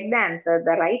me check the answer.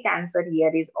 The right answer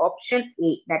here is option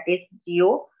A, that is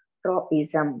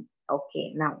geotropism.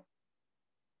 Okay, now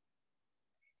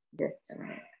just a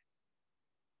minute.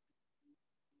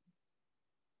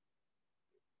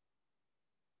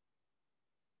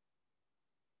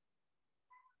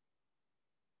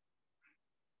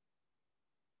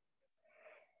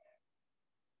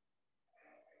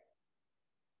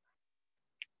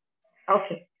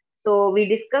 Okay, so we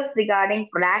discussed regarding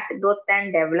product growth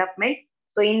and development.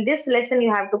 So in this lesson,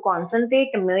 you have to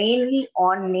concentrate mainly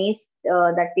on niche,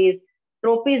 that is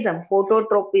tropism,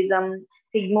 phototropism,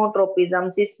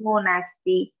 sigmotropism,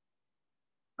 sysmonasty.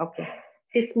 Okay,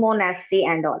 sysmonasty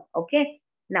and all. Okay,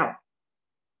 now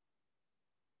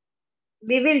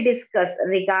we will discuss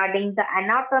regarding the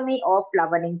anatomy of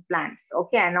flowering plants.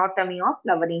 Okay, anatomy of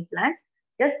flowering plants.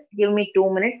 Just give me 2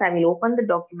 minutes. I will open the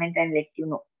document and let you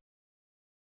know.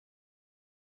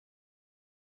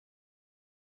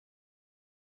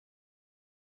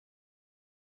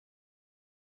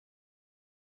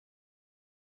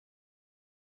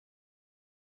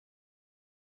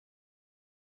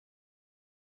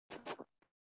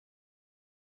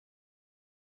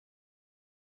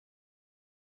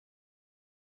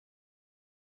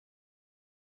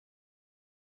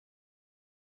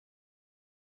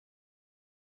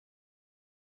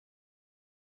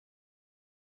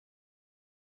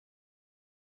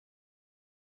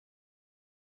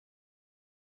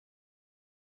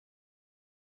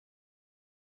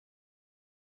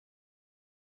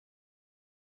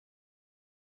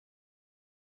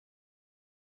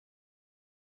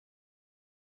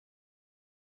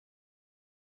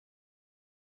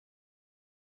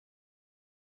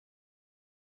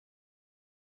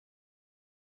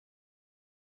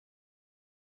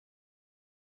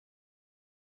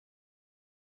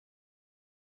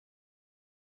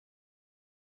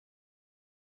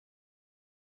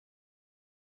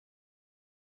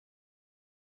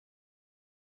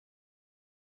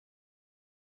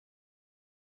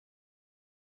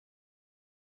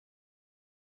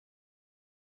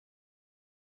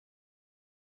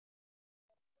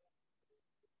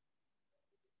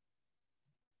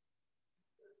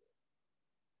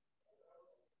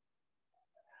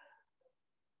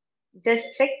 Just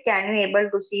check, can you able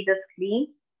to see the screen?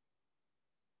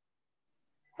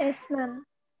 Yes, ma'am.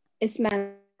 Yes,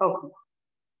 ma'am. Okay.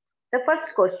 The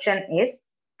first question is,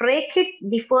 tracheids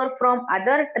differ from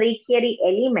other tracheary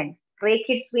elements.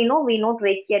 Tracheids, we know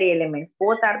tracheary elements.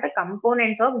 Both are the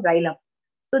components of xylem.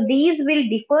 So these will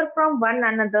differ from one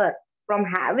another from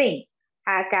having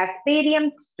a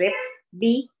casparium strips,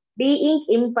 B, being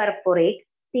imperforate,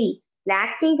 C,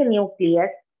 lacking nucleus,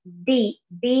 D,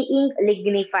 being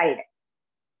lignified.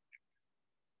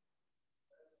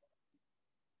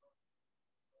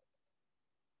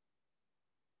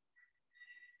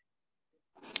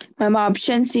 Ma'am,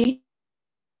 option C.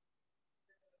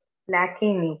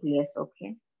 Lacking nucleus,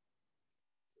 okay.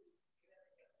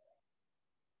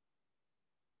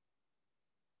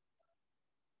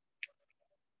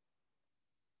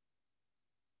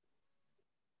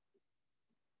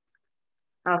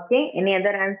 Okay, any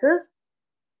other answers?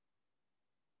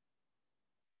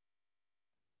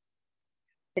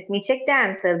 Let me check the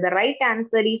answer. The right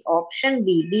answer is option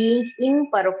B, being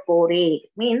imperforate.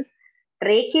 Means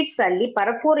tracheids ಅಲ್ಲಿ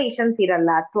perforations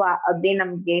ಇರಲ್ಲ ಅಥವಾ ಅದೇ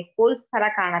ನಮಗೆ holes ತರ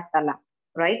ಕಾಣತ್ತಲ್ಲ,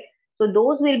 right? So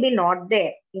those will be not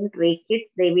there in tracheids.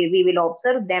 We will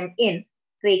observe them in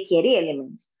tracheary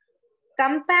elements.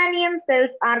 Companion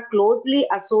cells are closely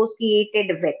associated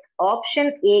with option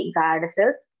A, guard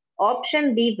cells,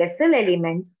 option B, vessel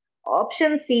elements,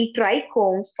 option C,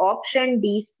 trichomes, option D,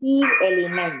 sieve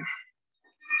elements.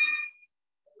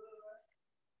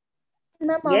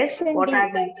 Ma'am, Yes, option what D.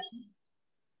 are the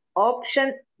option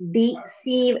D,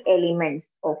 sieve elements?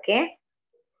 Okay.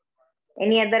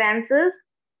 Any other answers?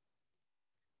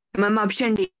 Ma'am,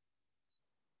 option D.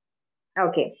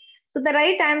 Okay. So the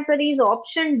right answer is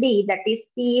option D, that is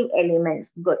sieve elements.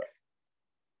 Good.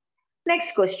 Next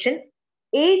question.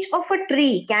 Age of a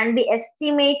tree can be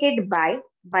estimated by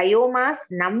biomass,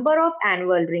 number of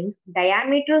annual rings,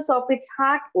 diameters of its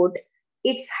heartwood,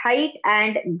 its height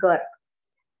and girth.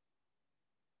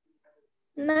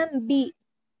 Ma'am, B.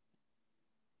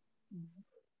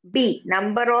 B,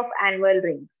 number of annual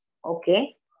rings.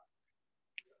 Okay.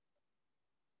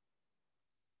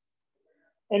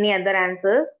 Any other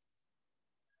answers?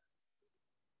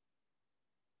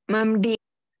 Ma'am, D.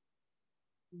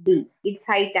 D, its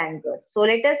height and girth. So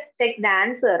let us check the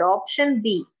answer. Option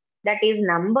B, that is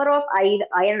number of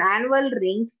annual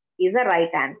rings, is the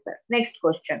right answer. Next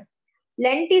question.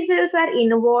 Lenticels are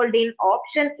involved in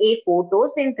option A,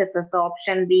 photosynthesis,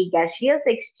 option B, gaseous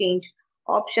exchange,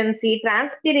 option C,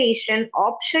 transpiration,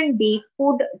 option D,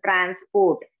 food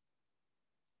transport.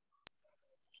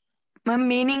 Ma'am,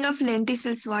 meaning of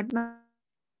lenticels what, ma'am?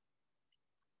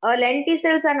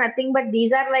 Lenticels are nothing but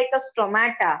these are like a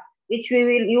stomata, which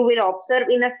you will observe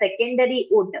in a secondary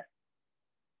wood.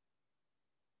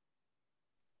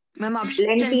 Ma'am,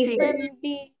 option C. Lenticels. Ma'am,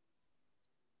 B.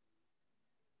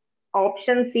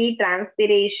 Option C,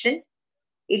 transpiration.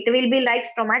 It will be like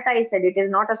stomata, I said. It is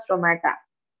not a stomata.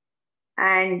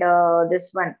 And this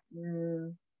one,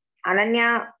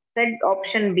 Ananya said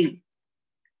option B.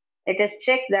 Let us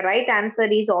check. The right answer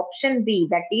is option B,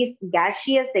 that is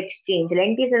gaseous exchange.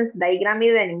 Lenticels diagram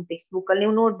is in textbook ಅಲ್ಲಿ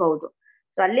ನೀವು ನೋಡಬಹುದು.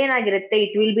 So ಅಲ್ಲೇನಾಗಿರುತ್ತೆ,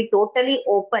 it will be totally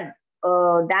open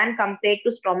than compared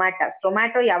to stomata.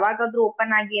 Stomata ಯಾವಾಗಾದ್ರೂ open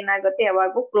ಆಗಿ ಏನಾಗುತ್ತೆ,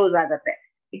 ಯಾವಾಗೂ close ಆಗುತ್ತೆ.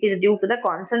 It is due to the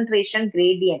concentration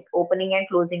gradient, opening and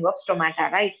closing of stomata,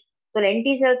 right? So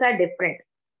lenticels are different.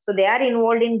 So they are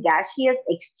involved in gaseous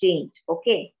exchange.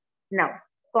 Okay. Now,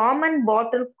 common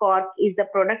bottle cork is the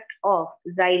product of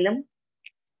xylem,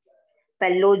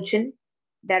 phallogen,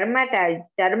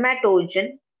 dermatogen,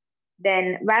 then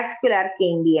vascular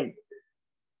cambium.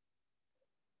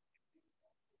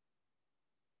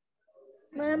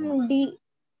 Ma'am, D.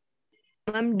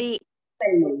 Ma'am, D.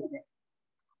 Phallogen.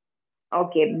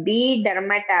 Okay, B,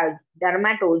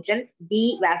 dermatogen,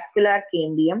 D, vascular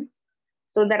cambium.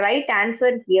 So the right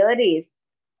answer here is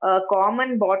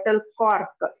common bottle cork.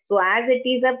 So as it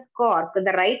is a cork,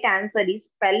 the right answer is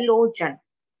phallogen.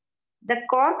 The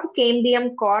cork, cambium,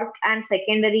 cork and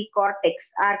secondary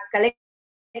cortex are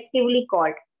collectively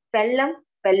called phellum,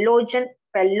 phallogen,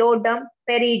 phalloderm,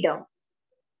 periderm.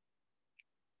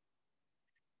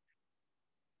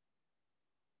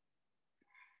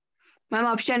 Ma'am,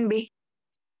 option B.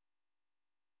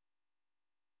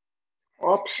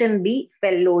 Option B,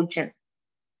 phallogen.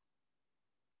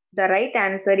 The right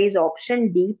answer is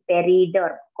option D,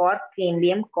 periderm. Cork,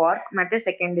 cambium, cork ಮತ್ತೆ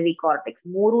secondary cortex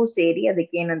ಮೂರು ಸೇರಿ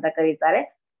ಅದಕ್ಕೆ ಏನಂತ ಕರೀತಾರೆ,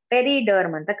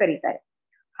 periderm ಅಂತ ಕರೀತಾರೆ.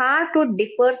 Heartwood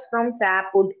differs from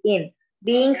sapwood in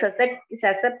being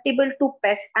susceptible to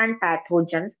pests and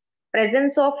pathogens,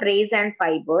 presence of rays and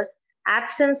fibers,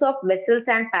 absence of vessels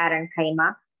and parenchyma,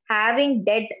 having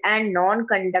dead and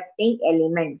non-conducting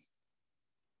elements.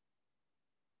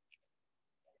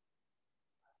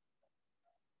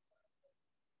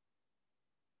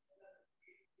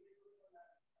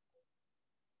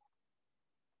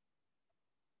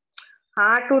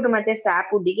 Heartwood ಮತ್ತೆ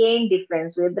ಸ್ಯಾಪ್ವುಡ್ಗೆ ಏನ್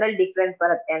ಡಿಫ್ರೆನ್ಸ್, ಇದ್ರಲ್ಲಿ ಡಿಫ್ರೆನ್ಸ್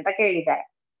ಬರುತ್ತೆ ಅಂತ ಕೇಳಿದ್ದಾರೆ.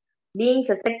 Being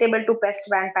susceptible to pest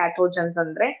band pathogens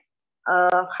ಅಂದ್ರೆ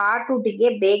ಹಾರ್ಟ್ವುಡ್ಗೆ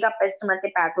ಬೇಗ pest ಮತ್ತೆ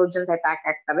pathogens attack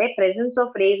ಆಗ್ತವೆ. Presence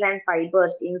of race and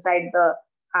fibres inside the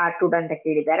heartwood ಅಂತ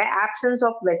ಕೇಳಿದ್ದಾರೆ. ಆಬ್ಸೆನ್ಸ್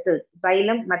ಆಫ್ ವೆಸಲ್ಸ್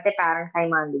ಸೈಲಮ್ ಮತ್ತೆ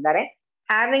parenchyma ಅಂದಿದ್ದಾರೆ.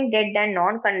 Having dead and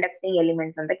non conducting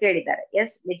elements ಅಂತ ಕೇಳಿದ್ದಾರೆ.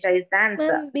 S, which is the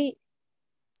answer? Ma'am, B.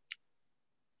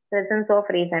 Presence of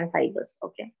rays and fibers.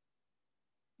 Okay.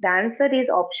 The answer is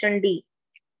option D.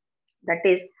 That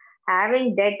is having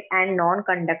dead and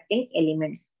non-conducting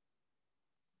elements.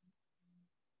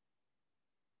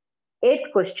 Eighth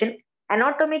question.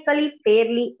 Anatomically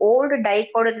fairly old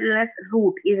dicotyledonous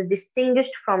root is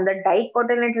distinguished from the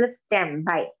dicotyledonous stem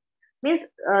by. Means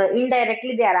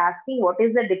indirectly they are asking what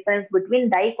is the difference between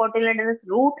dicotyledonous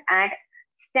root and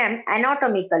stem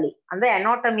anatomically. ಅಂದ್ರೆ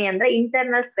anatomy ಅಂದ್ರೆ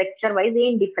internal structure wise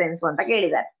ಏನ್ difference ಅಂತ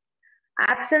ಕೇಳಿದ್ದಾರೆ.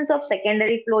 Absence of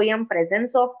secondary phloem,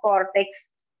 presence of cortex,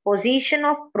 position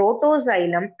of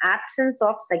protoxylem, absence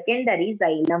of secondary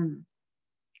xylem.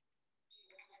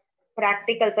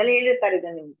 Practicals ಅಲ್ಲಿ ಹೇಳಿರ್ತಾರೆ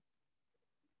ಇದು ನಿಮ್ಗೆ.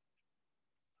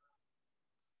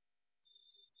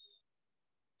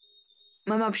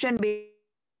 Ma'am option B.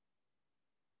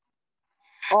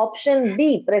 Option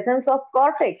B, presence of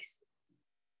cortex.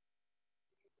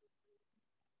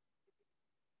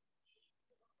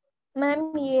 Ma'am,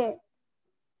 A.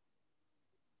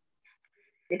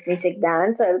 Let me check the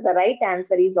answer. The right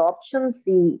answer is option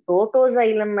C.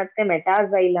 ಪ್ರೋಟೋಸೈಲಮ್ ಮತ್ತೆ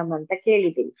ಮೆಟಾಸೈಲಮ್ ಅಂತ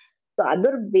ಕೇಳಿದ್ದೀವಿ. So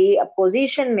ಅದ್ರ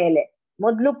position ಮೇಲೆ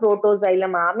ಮೊದಲು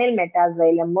ಪ್ರೋಟೋಸೈಲಮ್ ಆಮೇಲೆ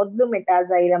ಮೆಟಾಸೈಲಮ್, ಮೊದಲು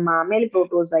ಮೆಟಾಸೈಲಮ್ ಆಮೇಲೆ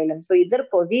ಪ್ರೋಟೋಸೈಲಮ್. ಸೊ ಇದರ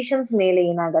ಪೊಸಿಷನ್ಸ್ ಮೇಲೆ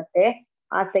ಏನಾಗತ್ತೆ,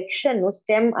 ಆ ಸೆಕ್ಷನ್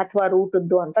ಸ್ಟೆಮ್ ಅಥವಾ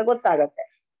ರೂಟ್ದ್ದು ಅಂತ ಗೊತ್ತಾಗತ್ತೆ.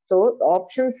 So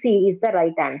option C is the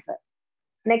right answer.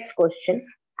 Next question.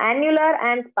 Annular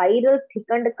and spiral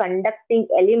thickened conducting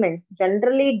elements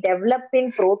generally develop in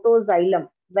protoxylem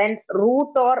when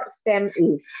root or stem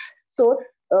is. So,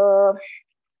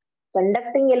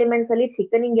 conducting elements ಅಲ್ಲಿ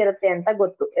thickening ಇರುತ್ತೆ ಅಂತ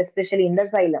ಗೊತ್ತು, especially in the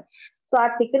xylem. So ಆ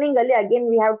ಥಿಕನಿಂಗ್ ಅಲ್ಲಿ again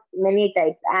we have many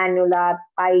types, ಆನ್ಯುಲಾರ್,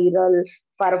 spiral,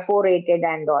 perforated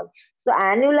and all. So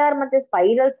ಆನ್ಯುಲಾರ್ ಮತ್ತೆ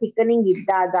spiral ಥಿಕನಿಂಗ್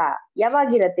ಇದ್ದಾಗ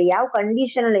ಯಾವಾಗಿರುತ್ತೆ, ಯಾವ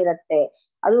condition ಅಲ್ಲಿ ಇರುತ್ತೆ?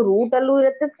 ಅದು ರೂಟ್ ಅಲ್ಲೂ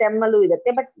ಇರುತ್ತೆ, ಸ್ಟೆಮ್ ಅಲ್ಲೂ ಇರುತ್ತೆ.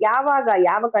 ಬಟ್ ಯಾವಾಗ,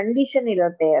 ಯಾವ ಕಂಡೀಷನ್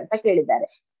ಇರುತ್ತೆ ಅಂತ ಕೇಳಿದ್ದಾರೆ.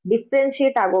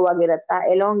 ಡಿಫ್ರೆನ್ಶಿಯೇಟ್ ಆಗುವಾಗಿರತ್ತಾ,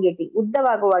 ಎಲಾಂಗೇಟಿಂಗ್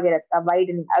ಉದ್ದವಾಗುವಾಗಿರತ್ತಾ,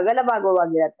 ವೈಡನಿಂಗ್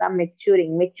ಅಗಲವಾಗುವಾಗಿರತ್ತಾ,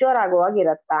 ಮೆಚ್ಯೂರ್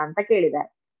ಆಗುವಾಗಿರತ್ತಾ ಅಂತ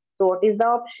ಕೇಳಿದ್ದಾರೆ. So what is the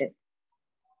option?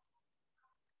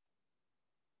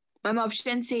 Ma'am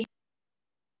option C.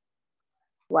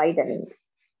 Widening.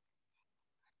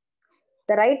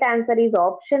 The right answer is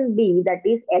option B, that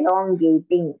is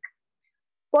elongating.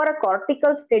 For a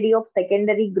cortical study of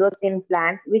secondary growth in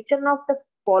plants, which one of the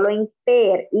following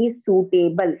pair is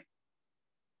suitable?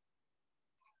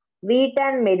 Wheat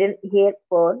and maiden hair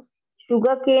fern,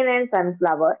 sugarcane and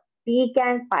sunflower, teak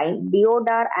and pine,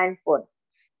 deodar and fern.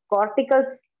 Cortical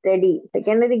study,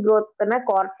 secondary growth na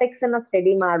cortex ಅನ್ನ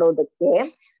study ಮಾಡೋದಕ್ಕೆ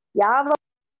ಯಾವ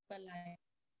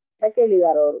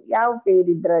ಕೇಳಿದಾರ ಅವರು, ಯಾವ peer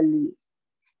ಇದ್ರಲ್ಲಿ?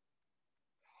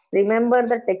 Remember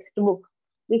the text book,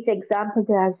 which exam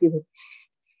ಹಾಕಿದೆ?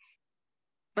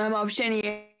 Ma'am option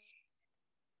A.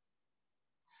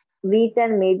 Wheat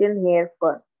and maiden hair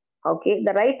fern. Okay,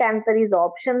 the right answer is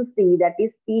option C, that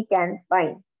is teak and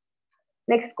pine.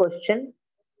 Next question.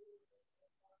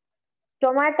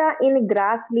 Stomata in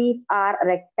grass leaf are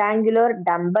rectangular,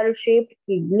 dumbbell shaped,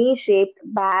 kidney shaped,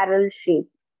 barrel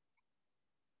shaped.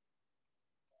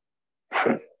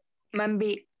 Ma'am B.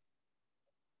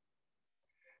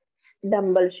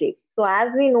 Dumbbell shape. So as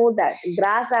we know that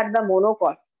grass are the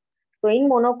monocots. So in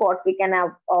monocots we can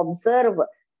observe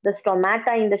the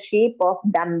stomata in the shape of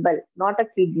dumbbell, not a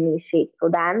kidney shape. So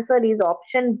the answer is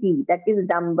option B, that is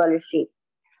dumbbell shape.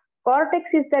 Cortex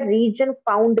is the region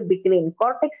found between.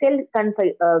 Cortex ಎಲ್ಲಿ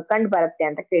ಕಂಡು ಬರುತ್ತೆ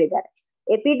ಅಂತ ಕೇಳಿದ್ದಾರೆ.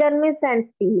 Epidermis and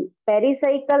steel,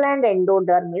 pericycle and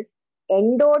endodermis,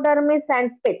 endodermis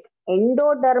and pit,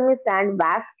 endodermis and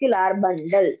vascular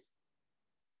bundles.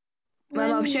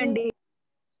 Ma'am option D.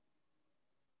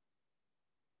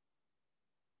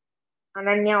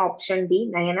 Ananya, option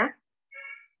D. Nayana?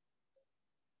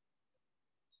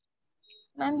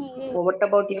 Ma'am, A. Oh, what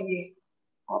about you?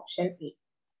 Option A.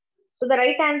 So the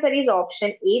right answer is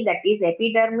option A, that is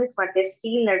epidermis ಮತ್ತೆ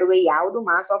steel ನಡುವೆ ಯಾವುದು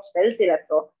mass of cells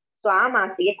ಇರುತ್ತೋ so ಆ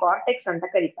ಮಾಸಿಗೆ cortex ಅಂತ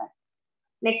ಕರೀತಾರೆ.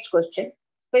 Next question.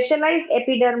 Specialised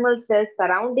epidermal cells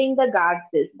surrounding the guard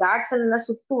cells, guards ಅನ್ನ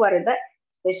ಸುತ್ತುವರೆದ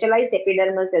specialised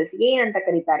epidermal cells ಏನಂತ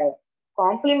ಕರೀತಾರೆ?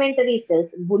 Complementary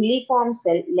cells, ಬುಲ್ಲಿಫಾರ್ಮ್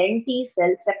cell, ಲೆಂಟಿ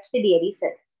cell, subsidiary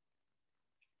cell.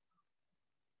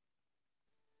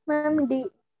 Ma'am, D.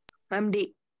 Ma'am D.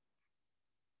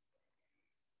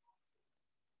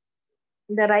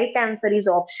 The right answer is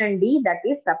option D, that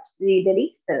is subsidiary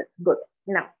cells. Good.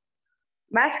 Now,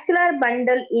 Vascular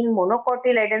bundle in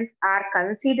monocotyledons are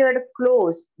considered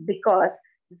closed because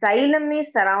xylem is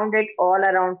surrounded all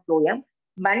around phloem.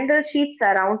 Bundle sheath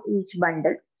surrounds each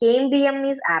bundle. Cambium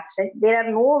is absent. There are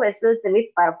no vessels with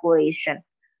perforation.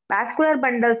 Vascular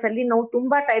bundles ಅಲ್ಲಿ ನಾವು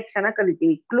ತುಂಬಾ types ಅನ್ನ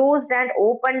ಕಲಿತೀವಿ. Closed and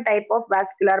open type of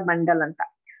vascular bundle ಅಂತ.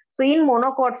 So in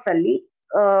monocots ಅಲ್ಲಿ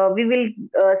we will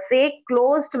say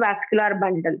closed vascular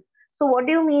bundle. So what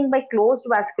do you mean by closed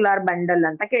vascular bundle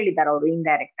ಅಂತ ಕೇಳಿದ್ದಾರೆ ಅವರು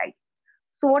indirect ಆಗಿ.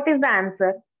 So what is the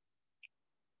answer?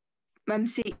 Ma'am,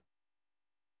 C.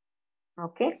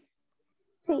 Okay.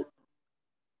 C.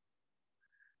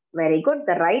 Very good.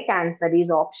 The right answer is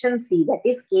option C. That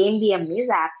is cambium is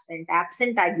absent.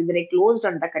 Absent ಆಗಿದ್ರೆ closed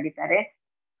ಅಂತ ಕರೀತಾರೆ.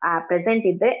 Present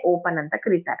ಇದ್ರೆ open ಅಂತ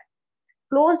ಕರೀತಾರೆ.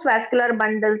 Closed vascular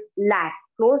bundles lack.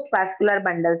 Closed vascular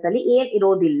bundles ಅಲ್ಲಿ ಏನ್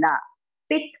ಇರೋದಿಲ್ಲ.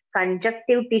 Pit,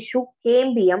 conjunctive tissue,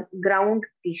 cambium, ground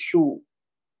tissue.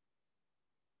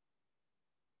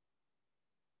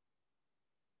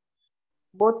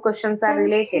 Both questions are Ma'am,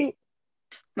 related. C.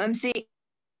 Ma'am, C.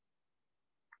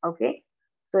 Okay.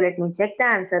 So let me check the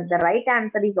answer. The right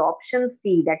answer is option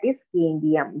C. That is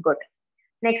cambium. Good.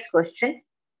 Next question.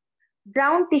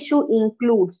 Ground tissue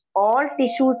includes all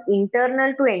tissues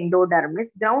internal to endodermis.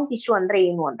 Ground tissue andre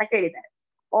ಏನು ಅಂತ ಕೇಳಿದ್ದಾರೆ.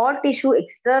 All tissue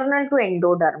external to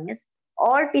endodermis.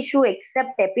 All tissue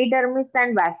except epidermis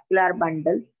and vascular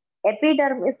bundle.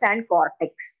 Epidermis and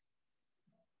cortex.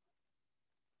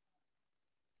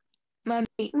 Ma'am,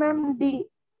 D. Ma'am, D.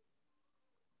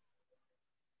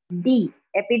 D.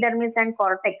 Epidermis and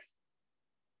cortex.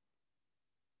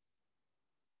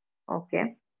 Okay.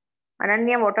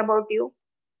 Ananya, what about you?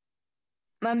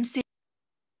 Ma'am, C.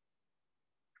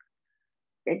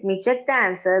 Let me check the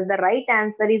answer. The right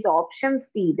answer is option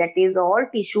C. That is all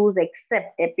tissues except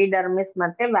epidermis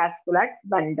and vascular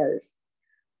bundles.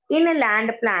 In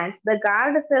land plants, the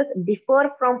guard cells differ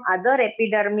from other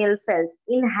epidermal cells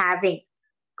in having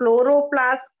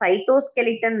chloroplast,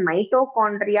 cytoskeleton,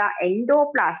 mitochondria,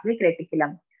 endoplasmic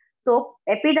reticulum. So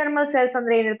epidermal cells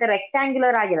ಅಂದ್ರೆ ಏನಿರುತ್ತೆ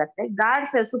rectangular ಆಗಿರುತ್ತೆ. Guard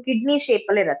cells kidney shape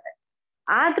ಅಲ್ಲಿ ಇರುತ್ತೆ.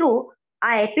 ಆದ್ರೂ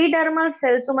ಆ epidermal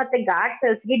cells ಮತ್ತೆ guard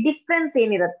cells ಗೆ difference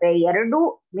ಏನಿರುತ್ತೆ? ಎರಡು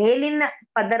ಮೇಲಿನ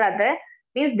ಪದರ ಅದೇ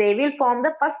means they will form the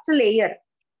first layer.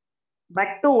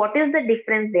 But to what is the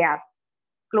difference they asked?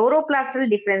 Chloroplast ಅಲ್ಲಿ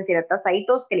ಡಿಫ್ರೆನ್ಸ್ ಇರುತ್ತೆ.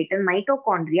 ಸೈಟೋಸ್ಕೆಲಿಟನ್,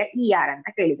 ಮೈಟೋಕಾಂಡ್ರಿಯಾ, ER ಅಂತ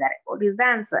ಕೇಳಿದ್ದಾರೆ. What is the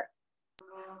answer?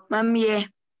 Ma'am, A.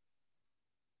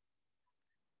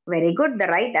 Very good. The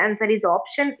right answer is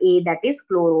option A. That is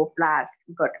chloroplast.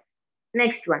 Good.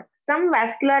 Next one. Some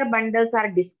vascular bundles are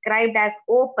described as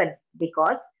open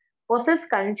because possess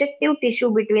conjunctive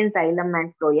tissue between xylem and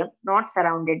phloem, not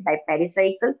surrounded by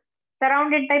pericycle.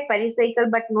 Surrounded by pericycle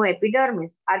but no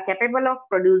epidermis, are capable of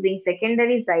producing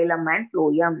secondary xylem and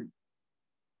phloem.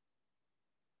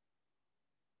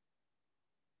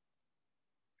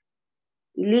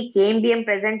 ಇಲ್ಲಿ cambium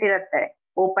present ಇರುತ್ತೆ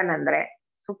open ಅಂದ್ರೆ.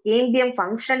 So cambium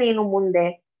function ಏನು ಮುಂದೆ?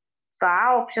 So ಆ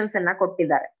options ಅನ್ನ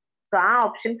ಕೊಟ್ಟಿದ್ದಾರೆ. So ಆ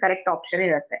option correct option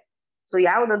ಇರುತ್ತೆ. ಸೊ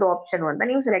ಯಾವ್ದದು ಆಪ್ಷನ್ ಅಂತ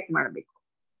ನೀವು ಸೆಲೆಕ್ಟ್ ಮಾಡಬೇಕು.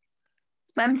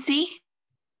 Ma'am, C.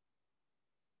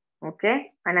 Okay,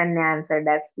 Ananya answered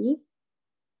as C.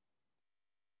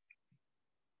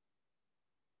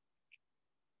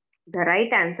 The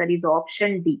right answer is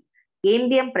option D.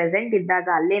 Cambium present ಇದ್ದಾಗ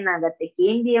ಅಲ್ಲೇನಾಗತ್ತೆ?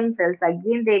 cambium cells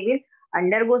again they will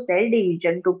undergo cell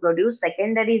division to produce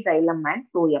secondary xylem and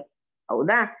phloem.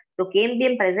 ಹೌದಾ? So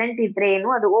cambium present ಇದ್ರೆ ಏನು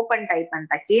ಅದು open type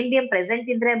ಅಂತ. cambium present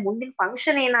ಇದ್ರೆ ಮುಂದಿನ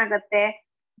function ಏನಾಗತ್ತೆ?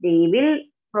 They will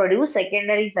produce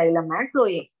secondary xylem and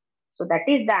phloem. So that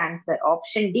is the answer.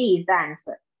 Option D is the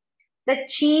answer. The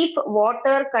chief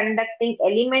water conducting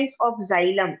elements of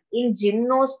xylem in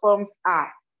gymnosperms are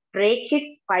tracheids,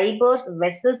 fibers,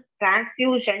 vessels,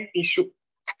 transfusion tissue.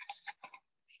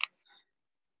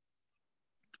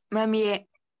 Ma'am, A.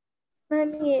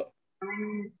 Ma'am, A.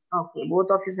 Okay, both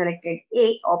of you selected A.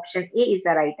 Option A is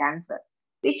the right answer.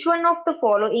 Which one of the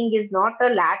following is not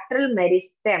a lateral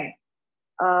meristem?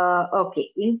 Okay,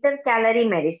 intercalary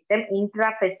meristem,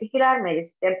 intrafascicular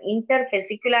meristem,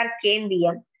 interfascicular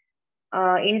cambium,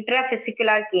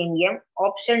 intrafascicular cambium.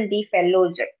 Option D,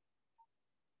 phalloid.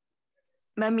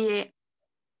 Ma'am, A.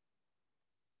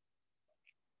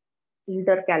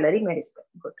 Intercalary meristem.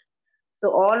 Good. So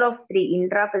all of three,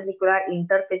 intrafascicular,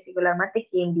 interfascicular, ಮತ್ತೆ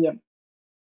cambium.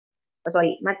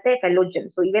 Sorry, ಮತ್ತೆ phallogen.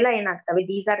 So ಇವೆಲ್ಲ ಏನಾಗ್ತವೆ?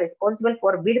 These are responsible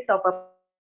for width of a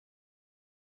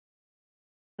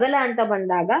ಅಗಲ ಅಂತ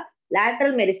ಬಂದಾಗ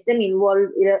lateral meristem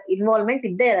involvement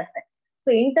ಇದ್ದೇ ಇರುತ್ತೆ. So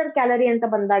inter calorie ಅಂತ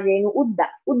ಬಂದಾಗ ಏನು?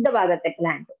 ಉದ್ದವಾಗತ್ತೆ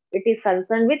plant. It is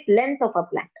concern with length of a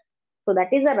plant. So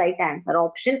that is the right answer.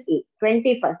 Option A.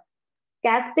 21st.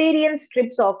 Casparian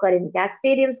strips occurring.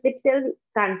 Casparian strips ಎಲ್ಲಿ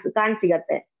ಕಾಣ್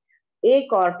ಸಿಗತ್ತೆ? A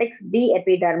cortex, B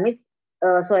epidermis,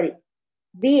 sorry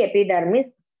B. Epidermis.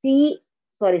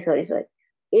 Sorry.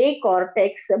 A.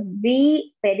 Cortex.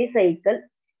 B. Pericycle.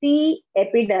 C.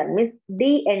 Epidermis.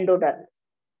 D. Endodermis.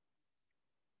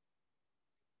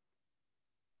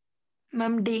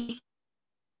 Ma'am, D.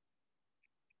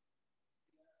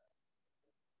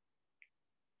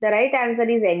 The right answer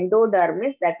is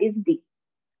endodermis, that is D.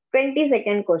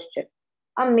 22nd question.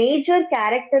 A major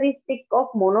characteristic of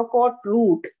monocot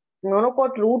root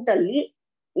ಅಲ್ಲಿ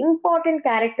important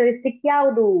characteristic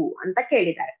ಯಾವುದು ಅಂತ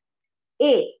ಕೇಳಿದ್ದಾರೆ.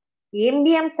 A.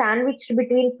 Ambium sandwiched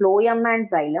between phloem and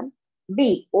xylem.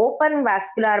 B. Open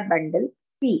vascular bundle.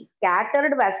 C.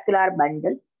 Scattered vascular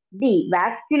bundle. D.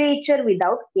 Vasculature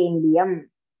without cambium.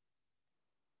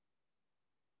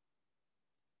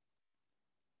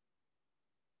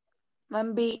 Ma'am,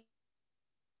 B.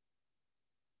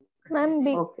 Ma'am,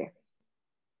 B. Okay.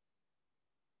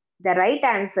 The right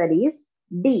answer is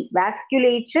D.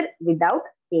 Vasculature without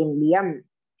cambium.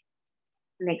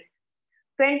 Next,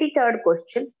 23rd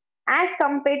question. As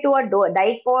compared to a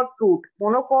dicot root,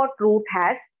 monocot root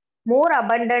has more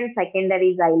abundant secondary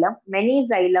xylem, many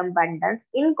xylem bundles,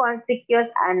 inconspicuous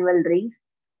annual rings,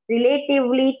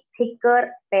 relatively thicker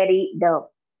periderm.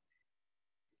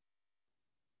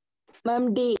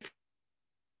 Ma'am, D.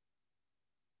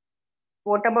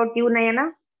 What about you, Nayana?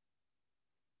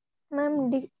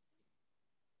 Ma'am, D.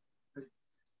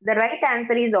 The right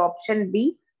answer is option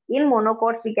B. In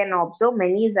monocots, we can observe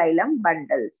many xylem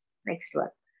bundles. Next one.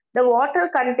 The water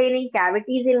containing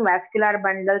cavities in vascular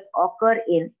bundles occur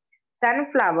in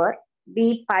sunflower,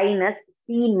 B. Pinus,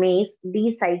 C. Maize,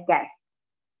 D. cycas.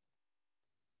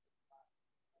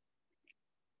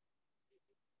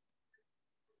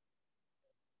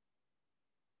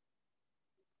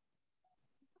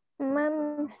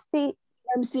 Ma'am, C.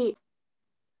 Ma'am, C.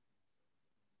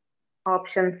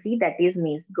 Option C, that is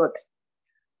maize. Good.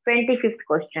 25th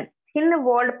question.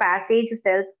 Thin-walled passage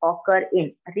cells occur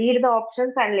in. Read the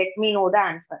options and let me know the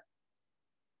answer.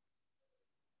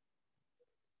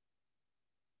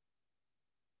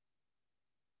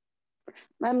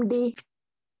 Ma'am, D.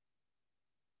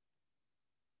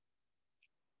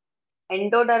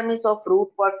 Endodermis of root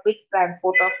for quick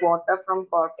transport of water from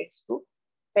cortex to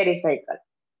pericycle.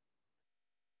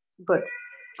 Good.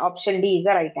 Option D is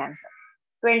the right answer.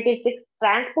 26.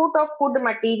 Transport of food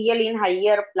material in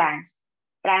higher plants.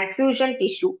 Transfusion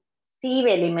tissue, sieve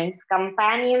elements,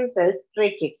 companion cells,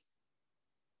 tracheids.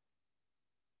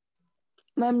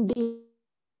 Ma'am, D.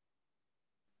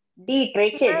 D.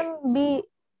 Tracheids. Ma'am,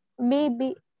 B.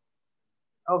 B.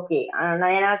 Okay,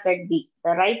 Nayana said B.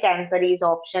 The right answer is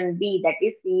option B, that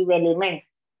is sieve elements.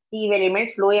 Sieve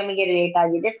elements phloem ಗೆ relate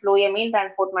ಆಗಿದೆ. phloem ಏನ್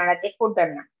transport ಮಾಡತ್ತೆ food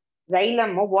ಅನ್ನ.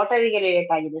 xylem water ಗೆ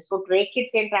relate ಆಗಿದೆ. So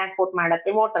tracheids ಏನ್ transport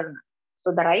ಮಾಡತ್ತೆ water ನ. So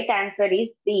the right answer is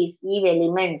B, sieve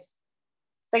elements.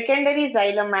 Secondary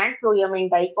xylem and phloem in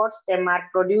dicot stem are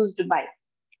produced by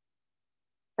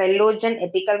phyllogen,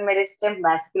 apical meristem,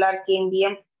 vascular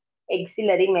cambium,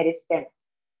 axillary meristem.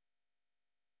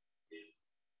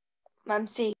 Ma'am,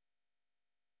 C.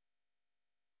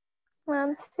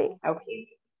 Ma'am, C. Okay.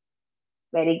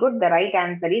 Very good. The right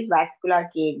answer is vascular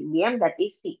cambium, that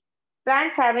is C.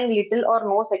 Plants having little or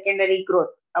no secondary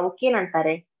growth.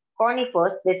 Avukkenantare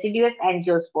conifers, deciduous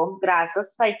angiosperm,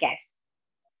 grasses, cycads.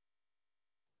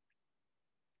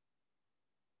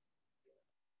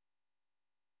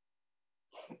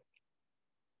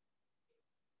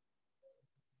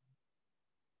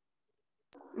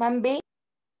 Ma'am, B.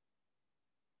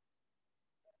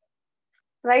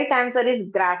 Right answer is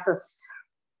grasses.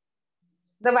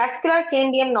 The vascular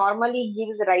cambium normally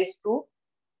gives rise to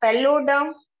phylloderm,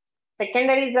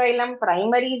 secondary xylem,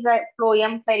 primary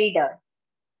phloem, periderm.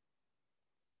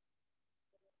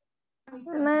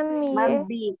 Ma'am, Ma'am, A.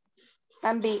 B.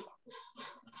 Ma'am, B.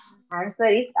 Answer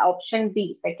is option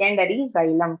B, secondary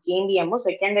xylem. Cambium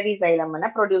secondary xylem ಅನ್ನ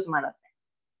produce ಮಾಡುತ್ತೆ.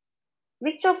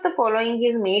 Which of the following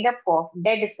is made up of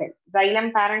dead cell? Xylem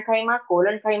parenchyma,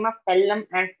 collenchyma, phellum,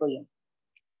 and phloem.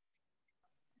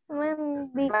 Ma'am,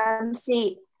 B. Ma'am, C.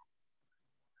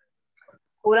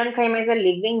 Collenchyma is a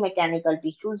living mechanical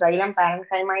tissue. Xylem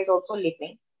parenchyma is also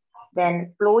living. Then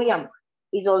phloem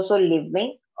is also living,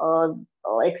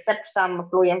 except some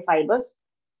phloem fibers.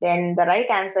 Then the right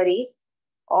answer is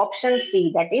option C,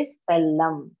 that is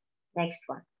phellum. Next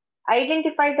one.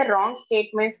 Identify the wrong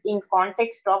statements in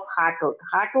context of heartwood.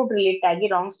 Heartwood relate agi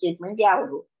wrong statement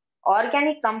yavudu?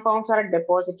 Organic compounds are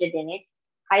deposited in it.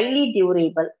 Highly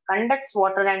durable, conducts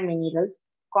water and minerals,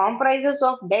 comprises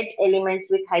of dead elements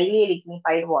with highly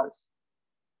lignified walls.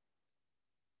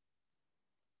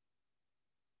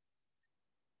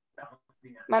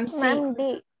 Ma'am, C. Ma'am,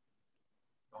 D.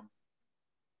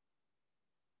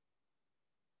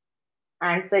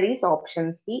 Answer is option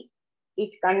C.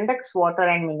 It conducts water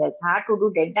and minerals. Hard to do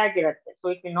dead ಆಗಿರುತ್ತೆ. So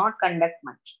it will not conduct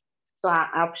much. So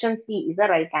option C is the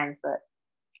right answer.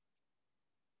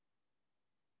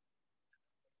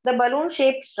 The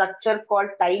balloon-shaped structure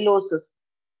called tylosis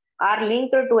are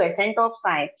linked to ascent of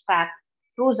sap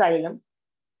through xylem,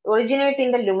 originate in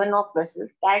the lumen of vessel,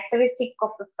 characteristic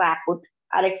of the sapwood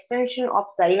are extension of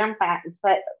xylem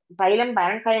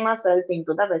parenchyma cells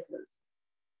into the vessels.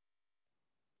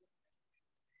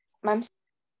 Ma'am,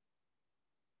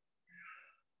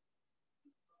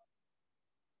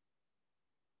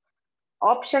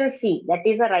 Option C, that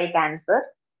is the right answer.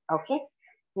 Okay,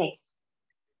 next.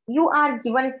 You are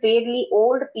given fairly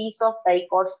old piece of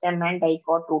dicot stem and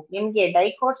dicot root. ನಿಮಗೆ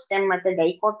dicot stem ಮತ್ತೆ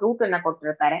dicot root ಅನ್ನ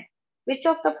ಕೊಟ್ಟಿರ್ತಾರೆ. Which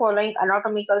of the following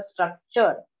anatomy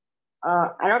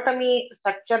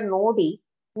structure ನೋಡಿ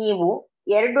ನೀವು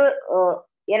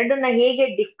ಎರಡನ್ನ ಹೇಗೆ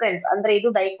difference ಅಂದ್ರೆ ಇದು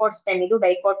ಡೈಕಾಟ್ ಸ್ಟೆಮ್ ಇದು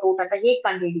ಡೈಕಾಟ್ ರೂಟ್ ಅಂತ ಹೇಗೆ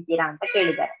ಕಂಡುಹಿಡಿತೀರಾ ಅಂತ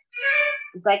ಕೇಳಿದ್ದಾರೆ.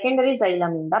 ಸೆಕೆಂಡರಿ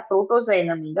xylem ಇಂದ,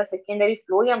 ಪ್ರೋಟೋಸೈಲಮ್ ಇಂದ, ಸೆಕೆಂಡರಿ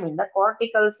ಫ್ಲೋಯಮ್ ಇಂದ,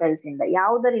 ಕಾರ್ಟಿಕಲ್ ಸೆಲ್ಸ್ ಇಂದ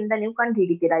ಯಾವುದರಿಂದ ನೀವು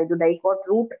ಕಂಡುಹಿಡಿತೀರಾ ಇದು ಡೈಕಾಟ್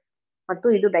ರೂಟ್ ಮತ್ತು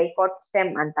ಇದು ಡೈಕಾಟ್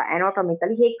ಸ್ಟೆಮ್ ಅಂತ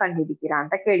ಅನಾಟಮಿಕಲಿ ಹೇಗೆ ಕಂಡುಹಿಡಿತೀರಾ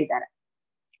ಅಂತ ಕೇಳಿದ್ದಾರೆ.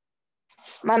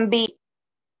 ma'am B.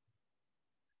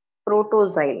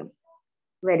 Protoxylem.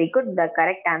 Very good. The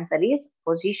correct answer is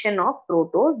position of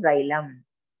protoxylem.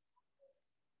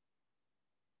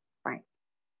 Fine.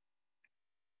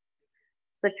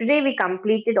 So today we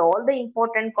completed all the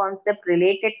important concepts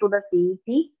related to the CET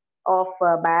of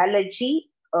biology,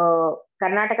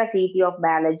 Karnataka CET of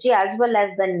biology as well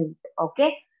as the NEET.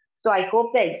 Okay. So I hope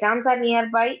the exams are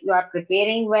nearby. You are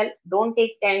preparing well. Don't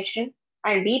take tension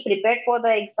and be prepared for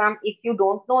the exam. If you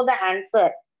don't know the answer,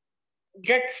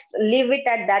 just leave it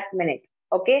at that minute.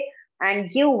 Okay.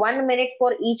 And give 1 minute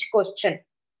for each question.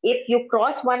 If you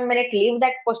cross 1 minute, leave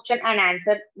that question and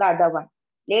answer the other one.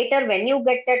 Later, when you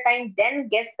get the time, then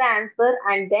guess the answer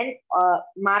and then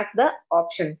mark the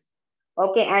options.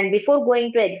 Okay. And before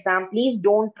going to exam, please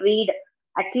don't read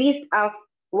at least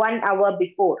 1 hour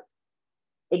before.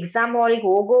 Exam ಹಾಲಿಗೆ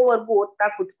ಹೋಗೋವರೆಗೂ ಓದ್ತಾ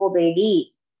ಕುತ್ಕೋಬೇಡಿ.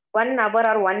 1 hour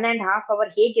or 1.5 hour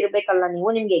ಹೇಗಿರ್ಬೇಕಲ್ಲ ನೀವು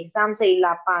ನಿಮ್ಗೆ exams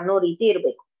ಇಲ್ಲಪ್ಪ ಅನ್ನೋ ರೀತಿ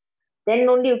ಇರ್ಬೇಕು. Then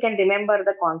only you can remember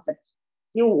the concept.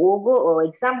 ನೀವು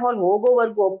ಎಕ್ಸಾಮ್ ಹಾಲ್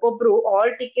ಹೋಗೋವರೆಗೂ ಒಬ್ಬೊಬ್ರು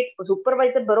ಹಾಲ್ ಟಿಕೆಟ್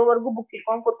ಸೂಪರ್ವೈಸರ್ ಬರೋವರೆಗೂ ಬುಕ್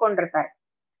ಇಟ್ಕೊಂಡು ಕುತ್ಕೊಂಡಿರ್ತಾರೆ.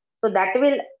 So that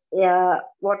will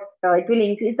it will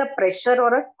increase the pressure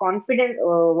R confidence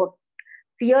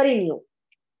fear in you.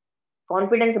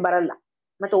 Confidence ಬರಲ್ಲ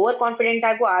ಮತ್ತೆ ಓವರ್ ಕಾನ್ಫಿಡೆಂಟ್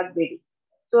ಆಗು ಆಗ್ಬೇಡಿ.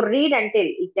 So read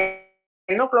until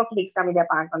 10 o'clock exam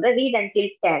ಇದೆಯಪ್ಪ ಅಂತಂದ್ರೆ read until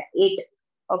 8.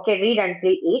 Okay, read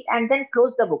until 8 and then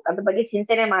close the book. ಅದ್ರ ಬಗ್ಗೆ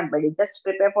ಚಿಂತನೆ ಮಾಡಬೇಡಿ. Just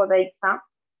prepare for the exam,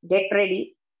 get ready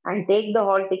and take the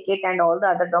hall ticket and all the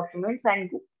other documents and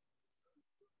go.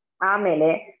 ಆಮೇಲೆ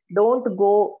don't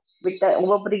go with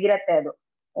ಒಬ್ಬೊಬ್ರಿಗಿರತ್ತೆ ಅದು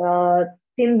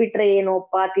ತಿನ್ಬಿಟ್ರೆ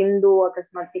ಏನೋಪ್ಪ ತಿಂದು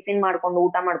ಅಕಸ್ಮಾತ್ tiffin ಮಾಡ್ಕೊಂಡು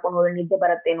ಊಟ ಮಾಡ್ಕೊಂಡು ಹೋದ್ರೆ ನಿದ್ದೆ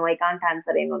ಬರತ್ತೇನೋ ಐ ಕಾಂಟ್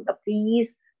ಆನ್ಸರ್ ಏನು ಅಂತ.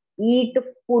 Please eat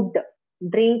food,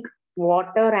 drink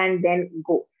water and then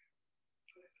go.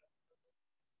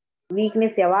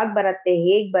 Weakness ಯಾವಾಗ ಬರುತ್ತೆ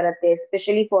ಹೇಗ್ ಬರುತ್ತೆ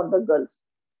especially for the girls.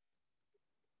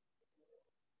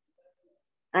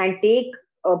 And take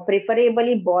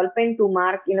preferably ball pen to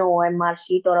mark in OMR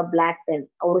sheet R a black pen.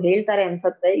 ಅವ್ರು ಹೇಳ್ತಾರೆ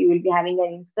ಅನ್ಸುತ್ತೆ you will be having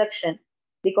an instruction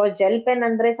because gel pen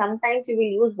ಅಂದ್ರೆ sometimes you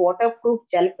will use water proof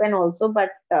gel pen also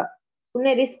but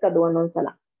ಸುಮ್ಮನೆ risk ಅದು ಒಂದೊಂದ್ಸಲ.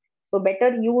 So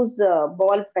better use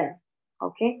ball pen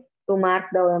okay to mark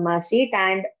the OMR sheet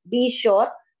and B sure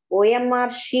OMR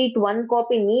sheet 1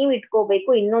 copy ನೀವ್ ಇಟ್ಕೋಬೇಕು,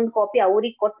 ಇನ್ನೊಂದು copy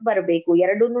ಅವ್ರಿಗೆ ಕೊಟ್ಟು ಬರಬೇಕು.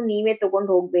 ಎರಡನ್ನೂ ನೀವೇ ತಗೊಂಡ್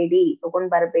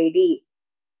ಬರಬೇಡಿ.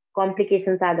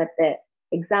 ಕಾಂಪ್ಲಿಕೇಶನ್ಸ್ ಆಗತ್ತೆ.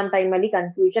 ಎಕ್ಸಾಮ್ ಟೈಮ್ ಅಲ್ಲಿ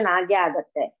ಕನ್ಫ್ಯೂಷನ್ ಆಗೇ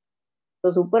ಆಗತ್ತೆ.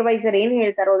 ಸೊ ಸೂಪರ್ವೈಸರ್ ಏನ್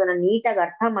ಹೇಳ್ತಾರೋ ಅದನ್ನ ನೀಟಾಗಿ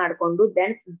ಅರ್ಥ ಮಾಡ್ಕೊಂಡು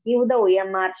then give the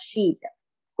OMR sheet.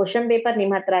 Question paper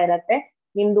ನಿಮ್ ಹತ್ರ ಇರತ್ತೆ,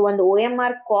 ನಿಮ್ದು ಒಂದು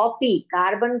OMR ಕಾಪಿ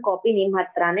ಕಾರ್ಬನ್ ಕಾಪಿ ನಿಮ್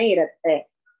ಹತ್ರನೇ ಇರತ್ತೆ.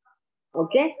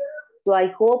 Okay. So I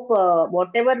hope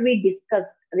whatever we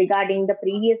discussed regarding the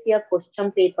previous year question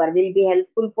paper will be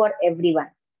helpful for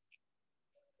everyone.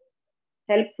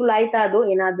 Helpful ಆಯ್ತಾ ಅದು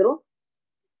ಏನಾದ್ರು?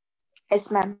 Yes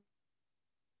ma'am.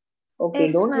 Okay,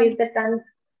 Yes, don't ma'am. waste the time.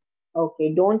 Okay,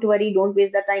 don't worry, don't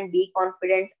waste the time, be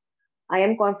confident. I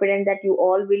am confident that you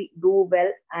all will do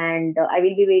well and I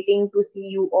will be waiting to see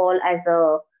you all as a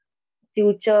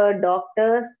future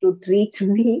doctors to treat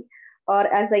me or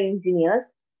as a engineers.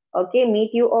 Okay,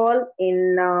 meet you all in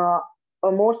a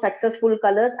more successful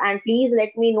colors and please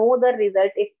let me know the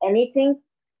result if anything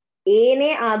ಏನೇ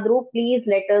ಆದ್ರೂ please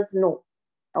let us know.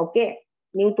 Okay,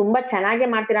 ನೀವು ತುಂಬಾ ಚೆನ್ನಾಗಿ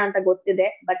ಮಾಡ್ತೀರಾ ಅಂತ ಗೊತ್ತಿದೆ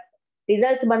but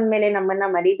results ಬಂದ್ಮೇಲೆ ನಮ್ಮನ್ನ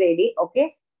ಮರಿಬೇಡಿ. Okay,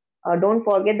 don't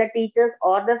forget the teachers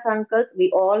are the ಸಂಕಲ್ಸ್. We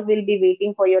all will be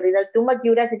waiting for your result. ತುಂಬಾ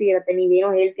ಕ್ಯೂರಿಯಾಸಿಟಿ ಇರುತ್ತೆ ನೀವೇನೋ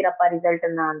ಹೇಳ್ತೀರಪ್ಪ ರಿಸಲ್ಟ್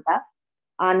ಅನ್ನ ಅಂತ.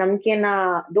 ಆ ನಂಬಿಕೆನ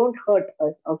don't hurt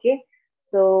us. Okay,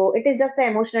 So it is just an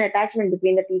emotional attachment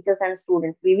between the teachers and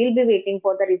students. We will be waiting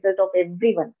for the result of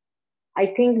everyone. I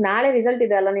think ನಾಳೆ result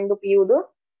ಇದೆ ಅಲ್ಲ ನಿಮ್ದು PUದು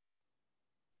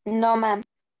No, ma'am.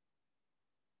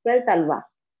 12th ಅಲ್ವಾ?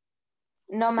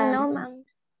 No, ma'am. No, ma'am.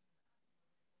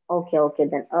 Okay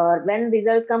then. When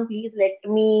results come, please let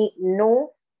me know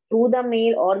through the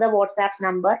mail or the WhatsApp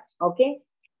number. Okay.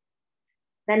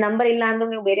 ನನ್ನ number ಇಲ್ಲ ಅಂದ್ರೆ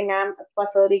ನೀವು ಬೇರೆ ಮ್ಯಾಮ್ ಅಥವಾ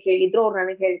ಸರ್ ಕೇಳಿದ್ರು ಅವ್ರು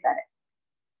ನನಗೆ ಹೇಳ್ತಾರೆ.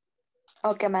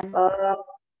 Okay, ma'am.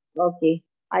 Okay.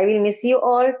 I will miss you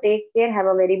all. Take care. Have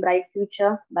a very bright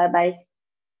future. Bye bye.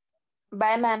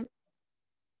 Bye, ma'am.